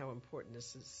imagine how important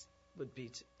this would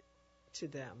be to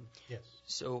them. Yes.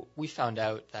 So we found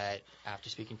out that after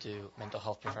speaking to mental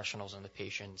health professionals and the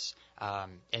patients,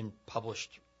 and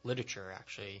published literature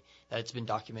actually, that it's been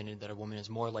documented that a woman is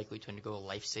more likely to undergo a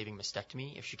life-saving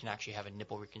mastectomy if she can actually have a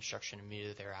nipple reconstruction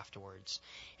immediately thereafterwards.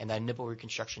 And that nipple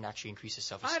reconstruction actually increases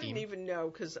self-esteem. I didn't even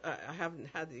know, because I haven't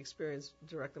had the experience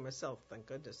directly myself, thank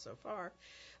goodness so far,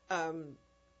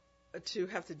 to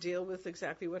have to deal with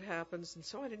exactly what happens. And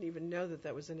so I didn't even know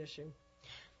that was an issue.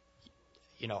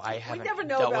 I haven't we never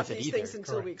know dealt about with these it either. things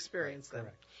until we experience them.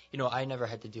 Correct. I never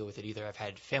had to deal with it either. I've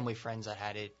had family friends that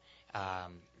had it.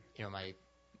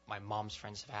 My mom's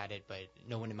friends have had it, but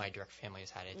no one in my direct family has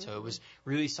had it. So it was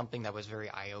really something that was very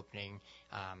eye-opening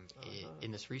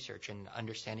in this research, and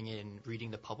understanding it and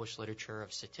reading the published literature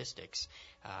of statistics,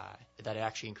 that it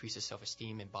actually increases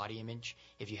self-esteem and body image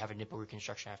if you have a nipple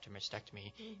reconstruction after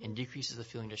mastectomy, and decreases the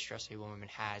feeling of distress a woman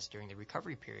has during the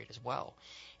recovery period as well,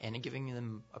 and giving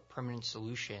them a permanent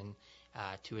solution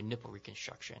to a nipple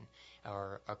reconstruction,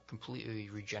 or a completely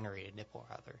regenerated nipple,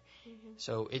 rather.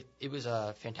 So it was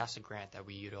a fantastic grant that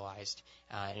we utilized,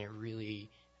 and it really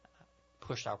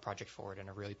pushed our project forward in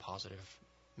a really positive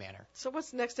manner. So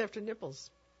what's next after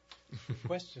nipples? Good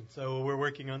question. So we're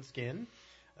working on skin.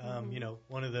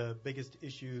 One of the biggest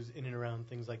issues in and around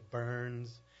things like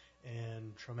burns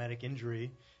and traumatic injury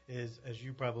is, as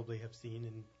you probably have seen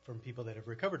and from people that have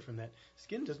recovered from that,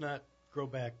 skin does not grow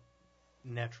back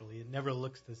naturally. It never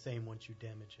looks the same once you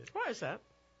damage it. Why is that?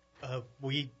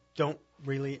 We don't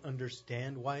really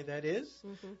understand why that is.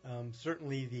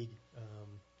 Certainly the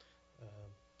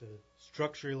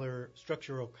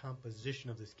structural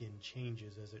composition of the skin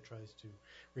changes as it tries to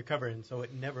recover, and so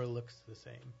it never looks the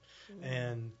same.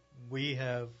 And we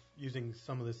have, using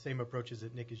some of the same approaches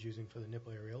that Nick is using for the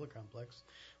nipple areola complex,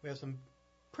 we have some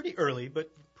pretty early but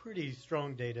pretty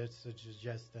strong data to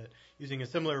suggest that using a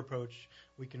similar approach,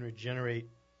 we can regenerate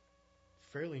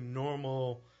fairly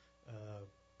normal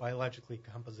biologically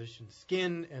composition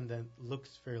skin, and then looks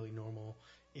fairly normal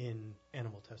in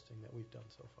animal testing that we've done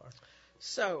so far.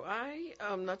 So I,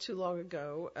 not too long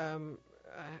ago,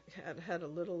 I had a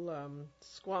little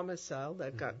squamous cell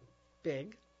that got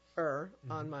big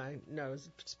on my nose.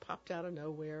 It just popped out of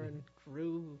nowhere and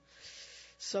grew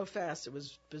so fast it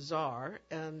was bizarre.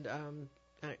 And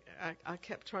I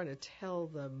kept trying to tell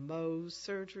the Mohs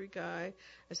surgery guy.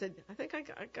 I said, I think I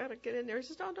got to get in there. He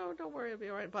says, no, don't worry, it'll be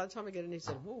all right. By the time I get in, he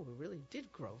said, whoa, it really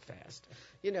did grow fast.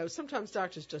 You know, sometimes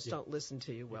doctors just don't listen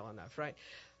to you well enough, right?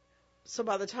 So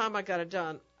by the time I got it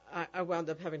done, I wound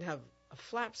up having to have a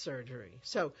flap surgery.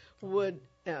 So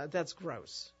that's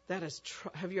gross. That is.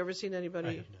 Have you ever seen anybody?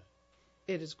 I have not.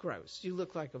 It is gross. You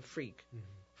look like a freak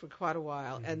for quite a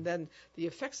while, and then the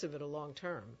effects of it are long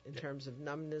term in terms of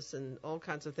numbness and all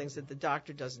kinds of things that the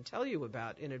doctor doesn't tell you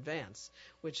about in advance,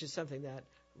 which is something that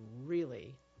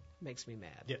really makes me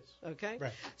mad. Yes. Okay?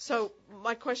 Right. So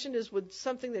my question is, would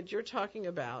something that you're talking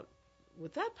about,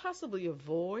 would that possibly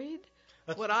avoid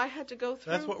what I had to go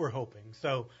through? That's what we're hoping.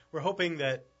 So we're hoping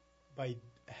that by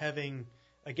having,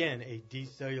 again, a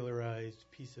decellularized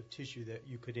piece of tissue that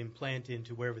you could implant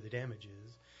into wherever the damage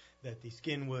is, that the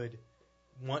skin would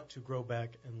want to grow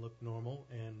back and look normal,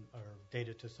 and our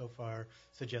data to so far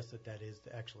suggests that that is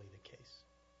actually the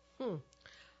case.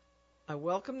 I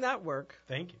welcome that work.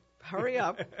 Thank you. Hurry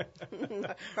up.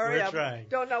 Hurry We're up. trying.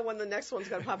 Don't know when the next one's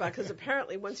going to pop out, because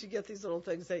apparently once you get these little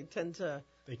things, they tend to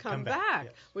come back,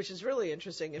 yes. which is really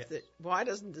interesting. Why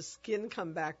doesn't the skin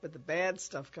come back, but the bad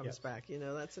stuff comes Yes. back? You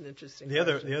know, that's an interesting The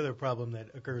question. other problem that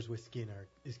occurs with skin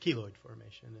is keloid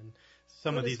formation, and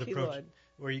some What of is these approaches keloid?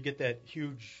 where you get that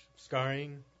huge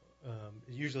scarring.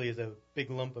 It usually is a big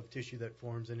lump of tissue that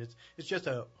forms, and it's just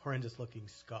a horrendous looking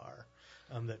scar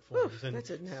that forms. And that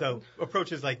didn't so happen.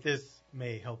 approaches like this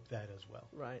may help that as well.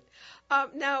 Right.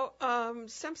 Now,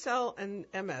 stem cell and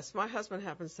MS. My husband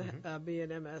happens to be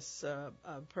an MS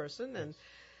person, and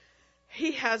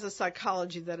he has a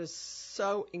psychology that is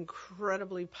so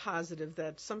incredibly positive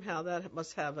that somehow that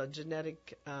must have a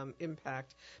genetic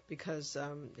impact, because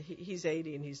he's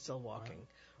 80 and he's still walking. Wow.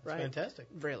 That's right? fantastic.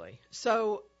 Really.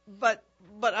 So, but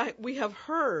we have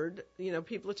heard,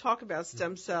 people talk about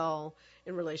stem cell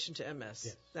in relation to MS.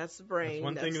 Yes. That's the brain. That's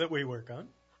one thing that we work on.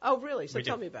 Oh, really? So We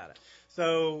tell do. me about it.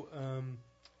 So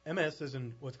MS is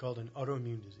what's called an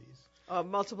autoimmune disease.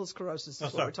 Multiple sclerosis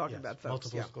is what we're talking about, folks.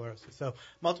 Multiple sclerosis. So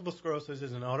multiple sclerosis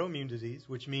is an autoimmune disease,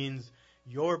 which means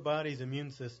your body's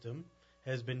immune system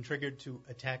has been triggered to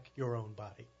attack your own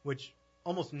body, which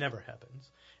almost never happens.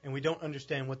 And we don't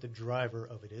understand what the driver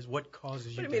of it is, what causes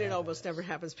you to What do you mean it have almost MS. never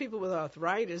happens? People with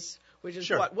arthritis, which is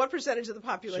Sure. what percentage of the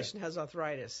population has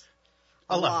arthritis?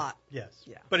 A lot. Yes.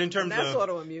 Yeah. But in terms and that's of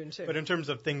autoimmune too. But in terms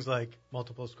of things like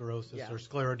multiple sclerosis or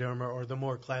scleroderma or the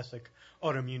more classic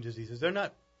autoimmune diseases, they're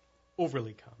not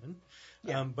overly common.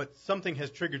 Yeah. But something has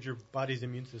triggered your body's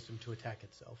immune system to attack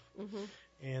itself. Mm-hmm.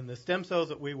 And the stem cells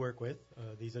that we work with,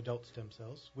 these adult stem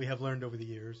cells, we have learned over the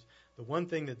years, the one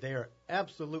thing that they are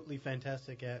absolutely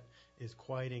fantastic at is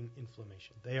quieting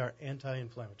inflammation. They are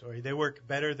anti-inflammatory. They work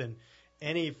better than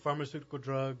any pharmaceutical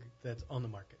drug that's on the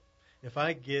market. If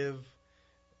I give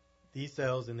these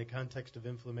cells in the context of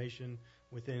inflammation,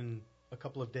 within a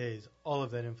couple of days, all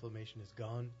of that inflammation is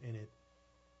gone, and it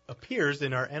appears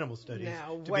in our animal studies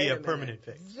to be a permanent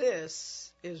fix.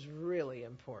 This is really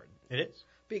important. It is.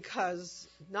 Because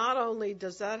not only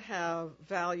does that have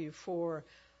value for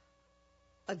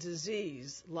a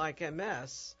disease like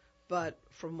MS, but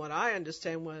from what I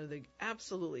understand, one of the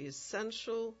absolutely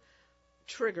essential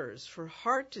triggers for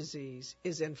heart disease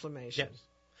is inflammation. Yes.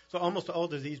 So almost all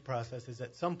disease processes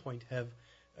at some point have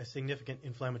a significant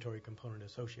inflammatory component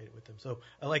associated with them. So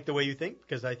I like the way you think,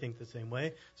 because I think the same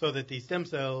way, so that these stem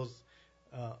cells,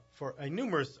 for a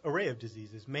numerous array of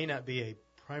diseases, may not be a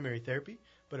primary therapy,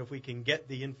 but if we can get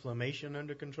the inflammation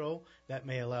under control, that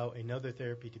may allow another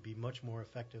therapy to be much more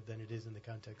effective than it is in the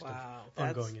context of ongoing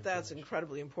inflammation. That's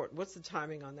incredibly important. What's the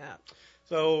timing on that?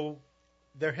 So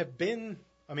there have been,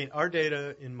 our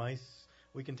data in mice,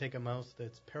 we can take a mouse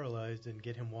that's paralyzed and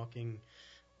get him walking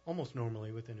almost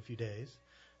normally within a few days.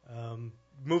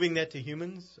 Moving that to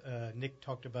humans, Nick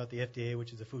talked about the FDA,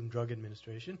 which is the Food and Drug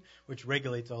Administration, which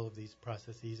regulates all of these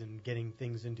processes and getting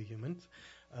things into humans.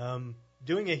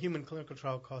 Doing a human clinical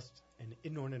trial costs an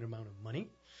inordinate amount of money.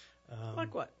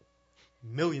 Like what?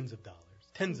 Millions of dollars,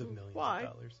 tens of millions Why?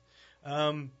 of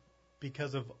dollars.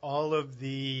 Because of all of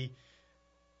the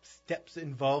steps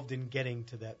involved in getting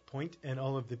to that point and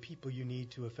all of the people you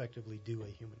need to effectively do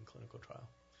a human clinical trial.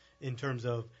 In terms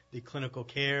of the clinical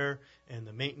care and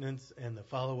the maintenance and the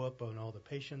follow-up on all the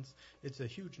patients, it's a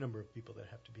huge number of people that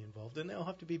have to be involved, and they all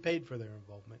have to be paid for their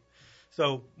involvement.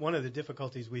 So one of the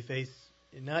difficulties we face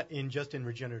just in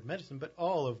regenerative medicine, but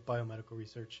all of biomedical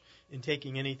research in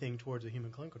taking anything towards a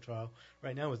human clinical trial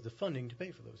right now is the funding to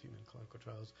pay for those human clinical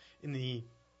trials. In the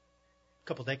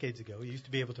couple decades ago, you used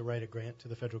to be able to write a grant to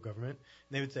the federal government,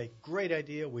 and they would say, great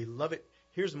idea, we love it,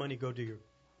 here's money, go do your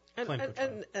clinical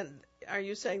trial. And are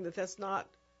you saying that that's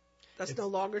no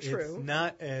longer true? It's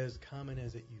not as common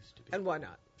as it used to be. And why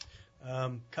not?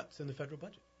 Cuts in the federal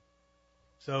budget.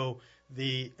 So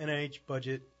the NIH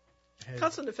budget has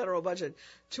cuts in the federal budget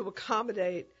to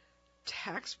accommodate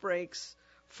tax breaks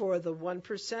for the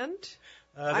 1%.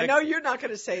 I know you're not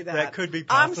going to say that. That could be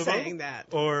possible. I'm saying that.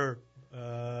 Or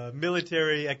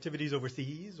military activities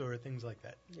overseas or things like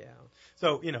that. Yeah.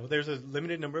 So, there's a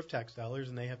limited number of tax dollars,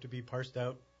 and they have to be parsed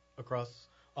out across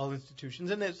all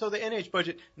institutions. And so the NIH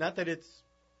budget, not that it's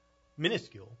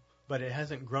minuscule, but it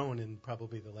hasn't grown in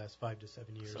probably the last 5 to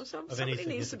 7 years. So somebody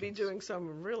needs to be doing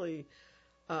some really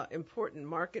important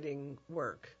marketing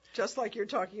work, just like you're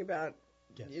talking about.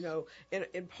 Yes.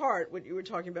 In part, what you were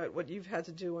talking about, what you've had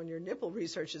to do on your nipple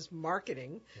research is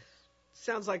marketing. Yes.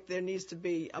 Sounds like there needs to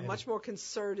be a much more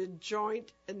concerted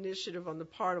joint initiative on the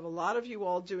part of a lot of you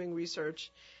all doing research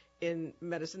in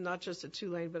medicine, not just at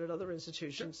Tulane but at other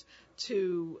institutions,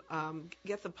 to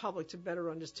get the public to better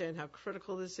understand how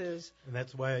critical this is. And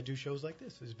that's why I do shows like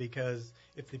this, is because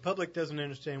if the public doesn't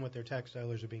understand what their tax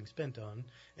dollars are being spent on,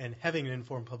 and having an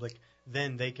informed public,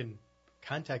 then they can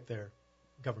contact their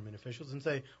government officials and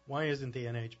say, why isn't the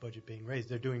NIH budget being raised?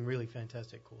 They're doing really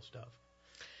fantastic, cool stuff.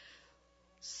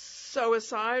 So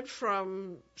aside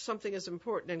from something as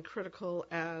important and critical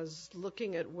as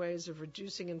looking at ways of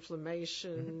reducing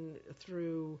inflammation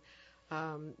through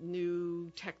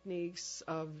new techniques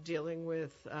of dealing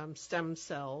with stem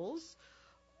cells,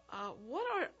 what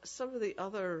are some of the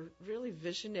other really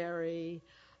visionary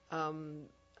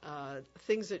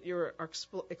things that you're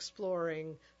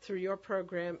exploring through your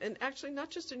program, and actually not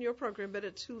just in your program, but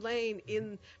at Tulane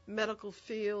in medical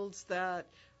fields that,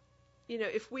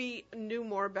 if we knew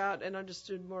more about and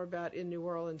understood more about in New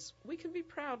Orleans, we can be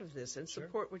proud of this and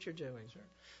support what you're doing. Sure.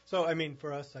 So,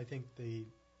 for us, I think the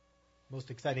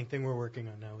most exciting thing we're working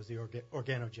on now is the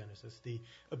organogenesis, the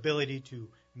ability to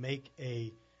make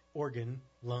a organ,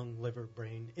 lung, liver,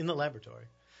 brain, in the laboratory.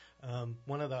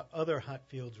 One of the other hot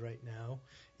fields right now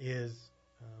is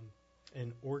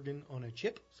an organ on a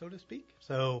chip, so to speak.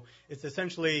 So it's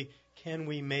essentially, can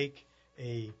we make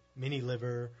a mini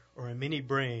liver or a mini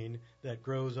brain that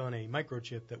grows on a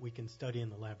microchip that we can study in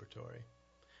the laboratory?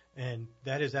 And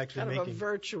that is actually kind of a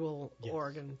virtual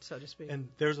organ, so to speak. And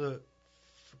there's a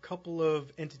couple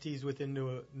of entities within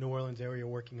New Orleans area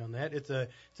working on that. It's a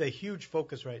huge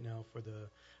focus right now for the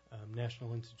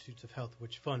National Institutes of Health,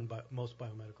 which fund most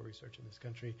biomedical research in this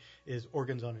country, is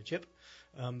organs on a chip.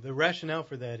 The rationale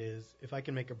for that is if I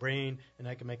can make a brain and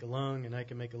I can make a lung and I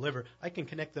can make a liver, I can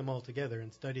connect them all together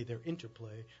and study their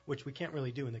interplay, which we can't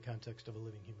really do in the context of a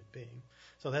living human being.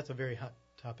 So that's a very hot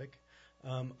topic.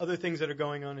 Other things that are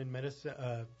going on in medicine,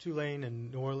 Tulane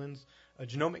and New Orleans,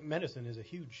 genomic medicine is a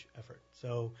huge effort.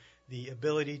 So the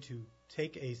ability to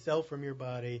take a cell from your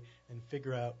body and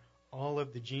figure out all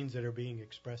of the genes that are being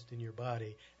expressed in your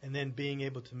body, and then being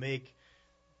able to make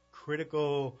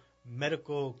critical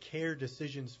medical care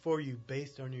decisions for you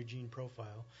based on your gene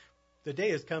profile. The day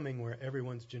is coming where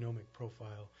everyone's genomic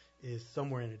profile is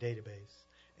somewhere in a database.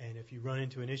 And if you run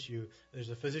into an issue, there's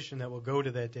a physician that will go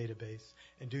to that database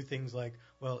and do things like,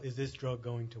 well, is this drug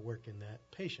going to work in that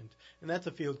patient? And that's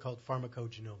a field called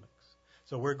pharmacogenomics.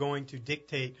 So we're going to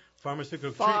dictate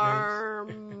pharmaceutical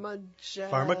treatments.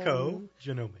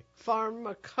 Pharmacogenomics.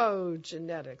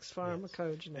 Pharmacogenetics.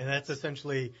 Yes. And that's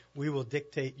essentially, we will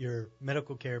dictate your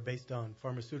medical care based on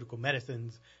pharmaceutical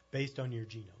medicines based on your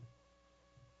genome.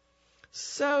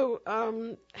 So,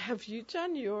 have you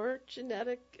done your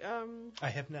genetic? I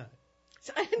have not.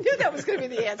 So I knew that was going to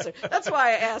be the answer. That's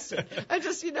why I asked it. I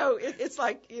just, it's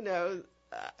like,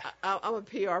 I'm a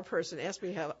PR person. Ask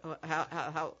me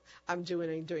how I'm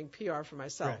doing PR for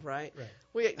myself, right?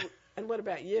 Right. And what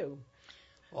about you?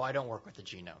 Well, I don't work with the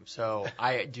genome, so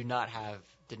I did not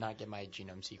get my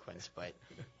genome sequenced, but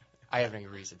I have any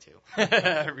reason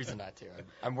not to.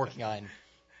 I'm working on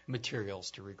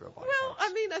materials to regrow body parts. Well,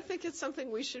 I think it's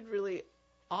something we should really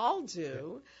all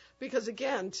do, because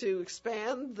again, to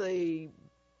expand the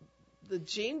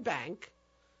gene bank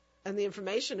and the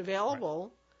information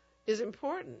available is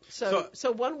important.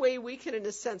 So one way we can, in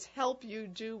a sense, help you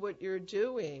do what you're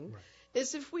doing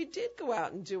is if we did go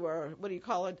out and do our, what do you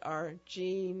call it, our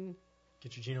gene...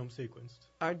 Get your genome sequenced.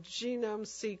 Our genome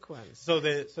sequence. So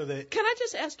that. Can I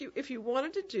just ask you, if you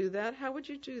wanted to do that, how would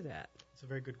you do that? That's a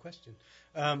very good question.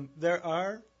 There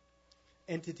are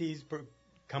entities,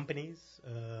 companies,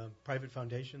 private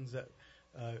foundations that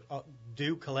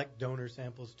do collect donor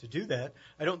samples to do that.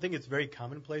 I don't think it's very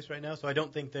commonplace right now, so I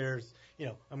don't think there's,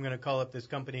 I'm going to call up this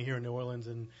company here in New Orleans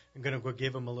and I'm going to go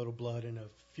give them a little blood, and a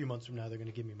few months from now they're going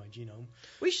to give me my genome.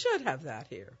 We should have that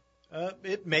here.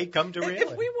 It may come to reality.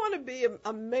 If we want to be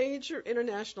a major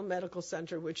international medical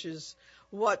center, which is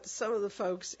what some of the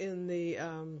folks in the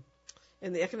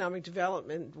economic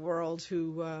development world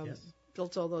who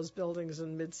built all those buildings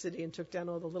in Mid-City and took down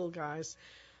all the little guys,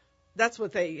 that's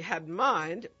what they had in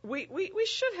mind. We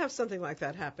should have something like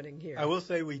that happening here. I will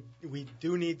say we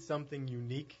do need something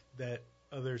unique that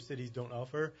other cities don't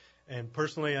offer. And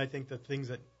personally, I think the things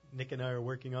that Nick and I are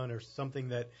working on are something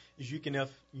that is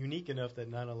unique enough that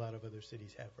not a lot of other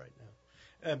cities have right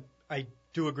now. I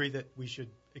do agree that we should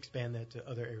expand that to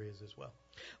other areas as well.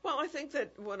 Well, I think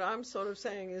that what I'm sort of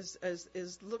saying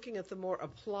is looking at the more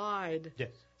applied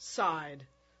side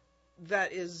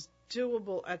that is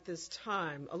doable at this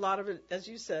time. A lot of it, as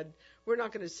you said, we're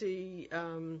not going to see a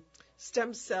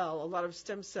lot of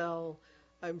stem cell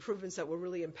improvements that will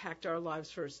really impact our lives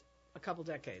for a couple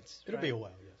decades. It'll be a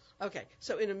while, yes. Okay,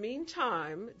 so in the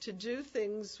meantime, to do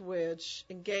things which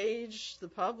engage the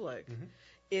public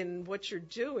in what you're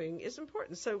doing is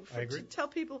important. So to tell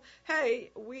people,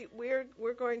 hey, we're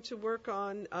going to work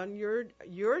on your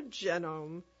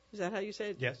genome. Is that how you say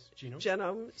it? Yes,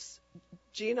 genome.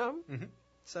 Genome. Mm-hmm.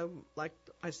 So, like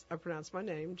I pronounce my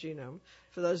name, Genome.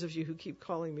 For those of you who keep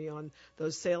calling me on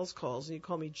those sales calls, and you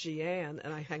call me Jeanne,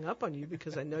 and I hang up on you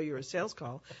because I know you're a sales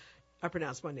call, I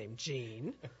pronounce my name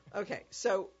Jean. Okay,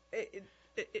 so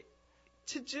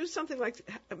to do something like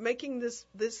making this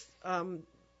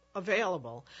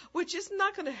available, which is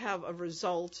not going to have a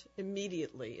result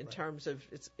immediately in terms of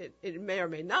it may or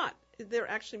may not. There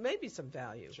actually may be some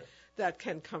value that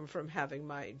can come from having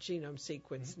my genome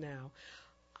sequenced now.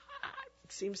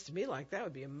 It seems to me like that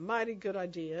would be a mighty good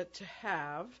idea to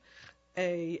have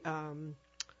a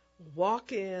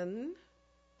walk-in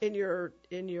in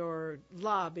your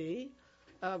lobby,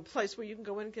 place where you can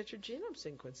go in and get your genome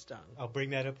sequence done. I'll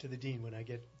bring that up to the dean when I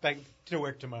get back to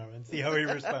work tomorrow and see how he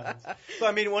responds. So,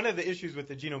 I mean, one of the issues with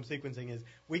the genome sequencing is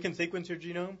we can sequence your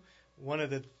genome. One of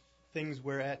the things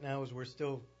we're at now is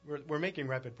we're making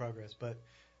rapid progress, but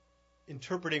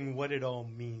interpreting what it all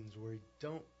means, we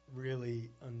don't really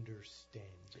understand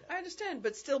yet. I understand,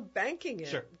 but still banking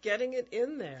it, getting it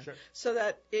in there, so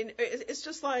that it's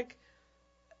just like,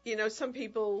 some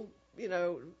people,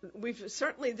 there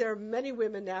are many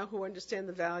women now who understand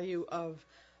the value of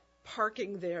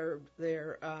parking their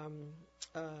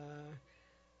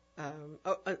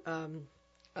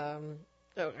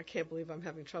I can't believe I'm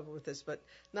having trouble with this, but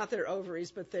not their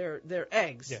ovaries, but their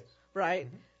eggs, right?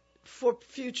 Mm-hmm. For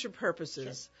future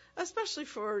purposes, especially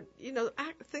for,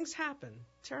 things happen.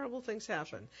 Terrible things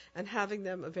happen. And having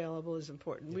them available is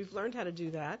important. Yes. We've learned how to do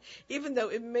that, even though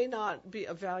it may not be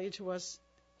of value to us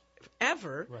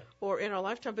ever or in our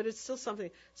lifetime, but it's still something.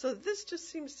 So this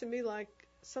just seems to me like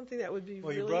something that would be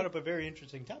Well, you brought up a very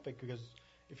interesting topic, because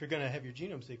if you're going to have your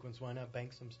genome sequence, why not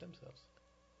bank some stem cells?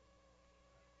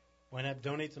 Why not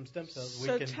donate some stem cells?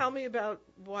 So tell me about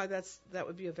why that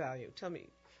would be of value. Tell me.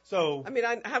 So, I mean,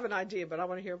 I have an idea, but I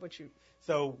want to hear what you...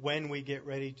 So when we get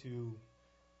ready to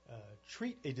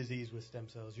treat a disease with stem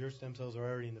cells, your stem cells are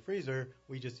already in the freezer.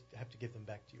 We just have to give them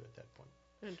back to you at that point.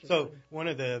 So one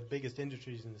of the biggest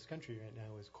industries in this country right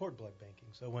now is cord blood banking.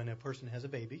 So when a person has a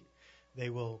baby,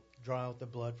 they will draw out the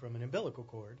blood from an umbilical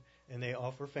cord, and they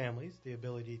offer families the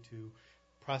ability to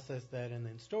process that and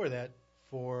then store that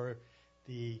for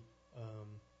the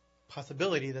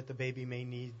possibility that the baby may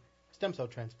need stem cell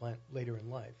transplant later in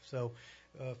life. So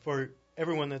for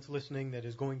everyone that's listening that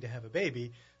is going to have a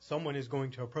baby, someone is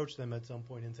going to approach them at some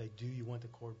point and say, do you want the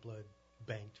cord blood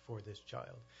banked for this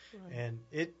child? Right. And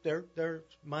there are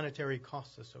monetary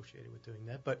costs associated with doing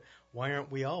that, but why aren't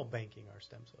we all banking our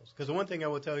stem cells? Because the one thing I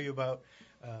will tell you about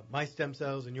my stem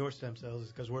cells and your stem cells is,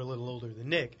 because we're a little older than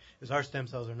Nick, is our stem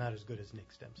cells are not as good as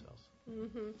Nick's stem cells.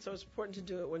 Mm-hmm. So it's important to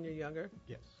do it when you're younger?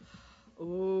 Yes.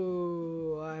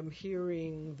 Ooh, I'm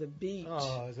hearing the beat.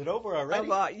 Oh, is it over already?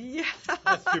 Yeah.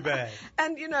 That's too bad.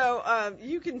 And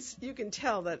you can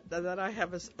tell that I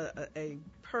have a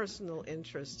personal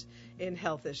interest in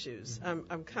health issues.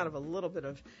 I'm kind of a little bit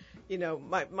of,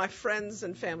 my friends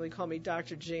and family call me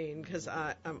Dr. Jean because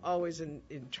I'm always in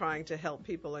trying to help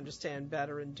people understand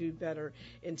better and do better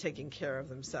in taking care of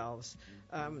themselves.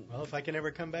 Well, if I can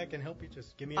ever come back and help you,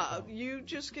 just give me a call. You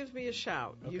just give me a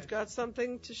shout. Okay. You've got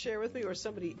something to share with me, or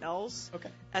somebody else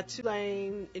at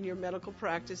Tulane in your medical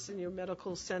practice, in your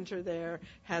medical center there,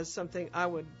 has something. I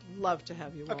would love to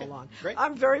have you all on. Great.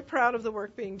 I'm very proud of the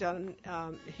work being done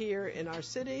here in our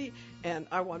city, and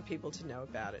I want people to know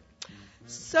about it.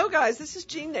 So, guys, this is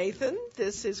Jean Nathan.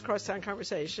 This is Crosstown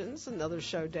Conversations, another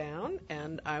showdown,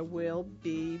 and I will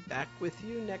be back with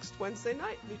you next Wednesday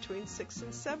night between 6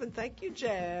 and 7. Thank you,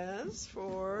 Jazz,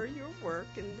 for your work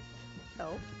and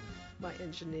help. My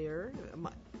engineer,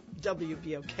 my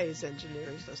WBOK's engineer,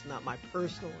 that's not my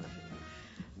personal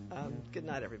engineer. Good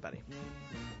night, everybody.